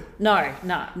 No,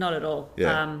 not at all.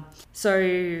 Yeah.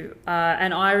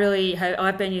 And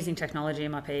I've been using technology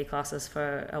in my PE classes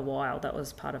for a while. That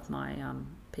was part of my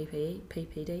PDP.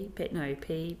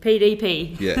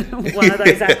 Yeah. One of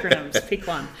those acronyms. Pick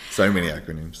one. So many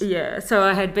acronyms. Yeah. So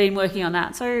I had been working on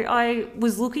that. So I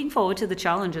was looking forward to the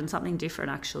challenge and something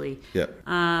different, actually. Yeah.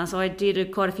 So I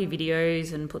did quite a few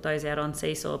videos and put those out on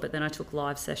Seesaw, but then I took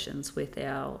live sessions with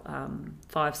our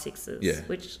 5/6s,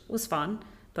 which was fun.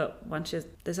 But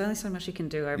there's only so much you can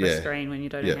do over a screen when you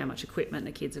don't know how much equipment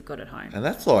the kids have got at home. And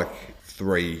that's like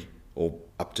 3 or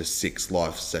up to 6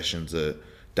 live sessions a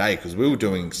day, because we were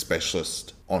doing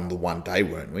specialist on the one day,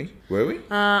 weren't we? Were we?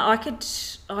 I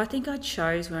think I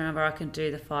chose whenever I could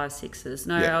do the 5/6s.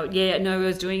 I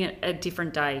was doing it a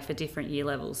different day for different year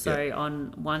levels. So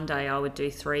on one day I would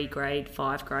do 3 grade,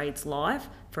 5 grades live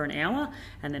for an hour,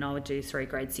 and then I would do 3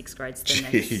 grade, 6 grades the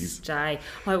next day.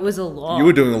 It was a lot. You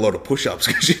were doing a lot of push-ups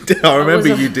because I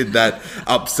remember you did that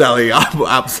up Sally up,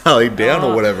 up Sally down,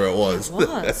 or whatever it was.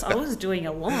 I was doing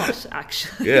a lot,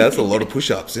 actually. Yeah, that's a lot of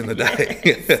push-ups in the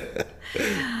day.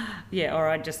 Yeah, or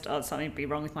I'd just something would be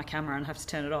wrong with my camera and have to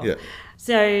turn it off. Yeah.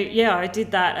 So I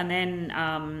did that, and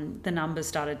then the numbers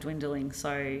started dwindling.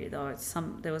 So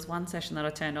there was one session that I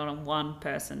turned on, and one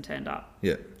person turned up.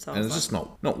 Yeah, so and it's just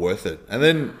not worth it. And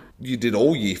then you did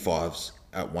all year 5s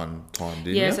at one time,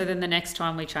 didn't Yeah, you? so then the next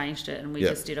time we changed it and we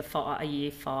just did a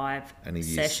year 5 And a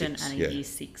year session 6, and a year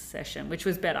 6 session, which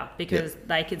was better because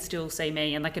they could still see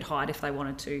me and they could hide if they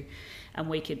wanted to, and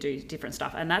we could do different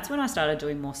stuff. And that's when I started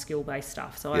doing more skill-based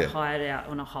stuff. So I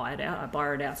I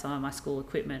borrowed out some of my school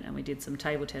equipment and we did some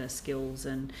table tennis skills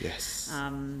and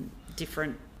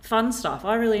different fun stuff.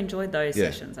 I really enjoyed those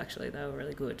sessions, actually. They were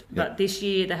really good. But this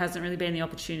year there hasn't really been the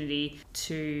opportunity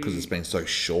to... Because it's been so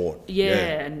short.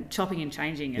 and chopping and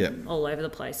changing and all over the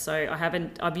place. So I've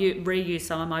reused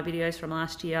some of my videos from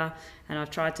last year, and I've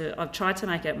tried to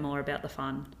make it more about the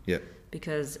fun.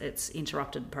 Because it's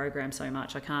interrupted the program so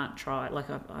much. I can't try it. Like,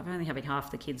 I'm only having half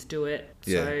the kids do it.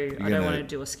 So I don't want to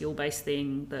do a skill-based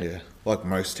thing. Like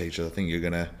most teachers, I think you're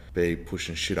going to be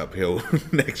pushing shit uphill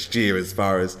next year as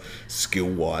far as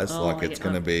skill-wise. It's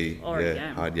going to be hard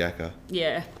yakka.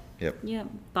 Yeah.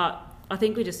 But I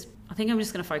think I'm just going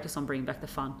to focus on bringing back the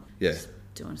fun. Just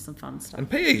doing some fun stuff. And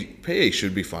PE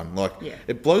should be fun.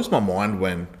 It blows my mind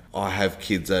when I have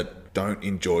kids that don't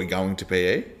enjoy going to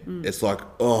PE. It's like,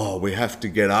 oh, we have to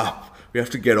get up. We have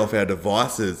to get off our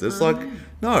devices. It's like,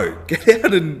 no, get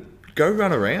out and go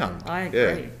run around. I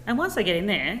agree. And once they get in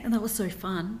there, and that was so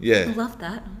fun. I love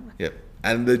that.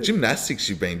 And the gymnastics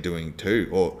you've been doing too,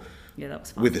 or that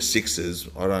was fun. with the sixes,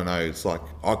 I don't know, it's like,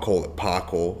 I call it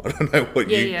parkour. I don't know what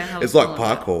it's like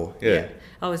parkour.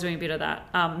 I was doing a bit of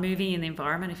that. Moving in the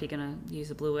environment, if you're going to use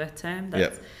a Blue Earth term.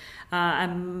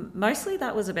 And mostly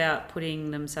that was about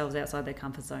putting themselves outside their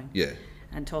comfort zone.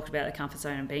 And talked about the comfort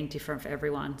zone and being different for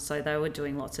everyone. So they were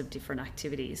doing lots of different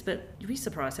activities. But you'd be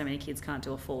surprised how many kids can't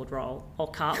do a forward roll or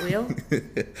cartwheel,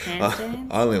 handstand.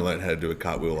 I only learned how to do a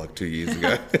cartwheel like 2 years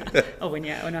ago. When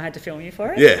I had to film you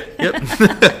for it?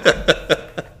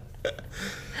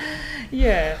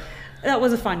 That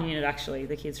was a fun unit, actually.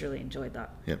 The kids really enjoyed that.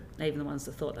 Even the ones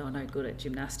that thought they were no good at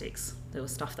gymnastics. There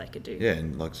was stuff they could do.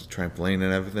 And like the trampoline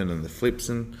and everything and the flips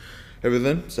and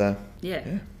everything. So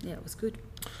it was good.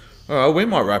 All right, we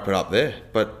might wrap it up there.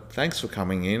 But thanks for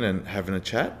coming in and having a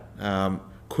chat.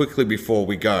 Quickly before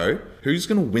we go, who's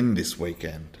going to win this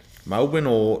weekend? Melbourne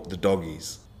or the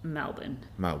Doggies? Melbourne.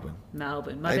 My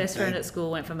best friend at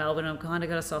school went for Melbourne. I've kind of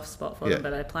got a soft spot for them, but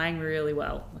they're playing really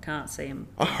well. I can't see them.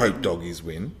 I hope Doggies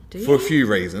win for a few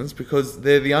reasons, because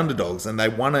they're the underdogs and they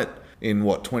won it in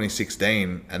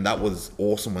 2016, and that was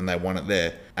awesome when they won it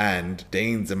there. And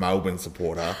Dean's a Melbourne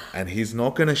supporter, and he's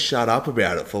not going to shut up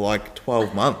about it for like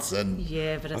 12 months. And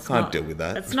but I can't deal with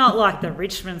that. It's not like the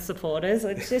Richmond supporters.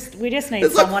 It's just we just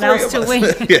need someone else to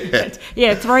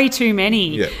win. 3 too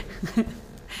many.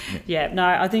 No,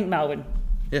 I think Melbourne.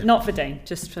 Not for Dean,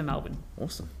 just for Melbourne.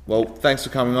 Awesome. Well, thanks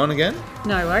for coming on again.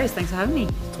 No worries. Thanks for having me.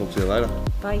 Talk to you later.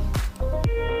 Bye.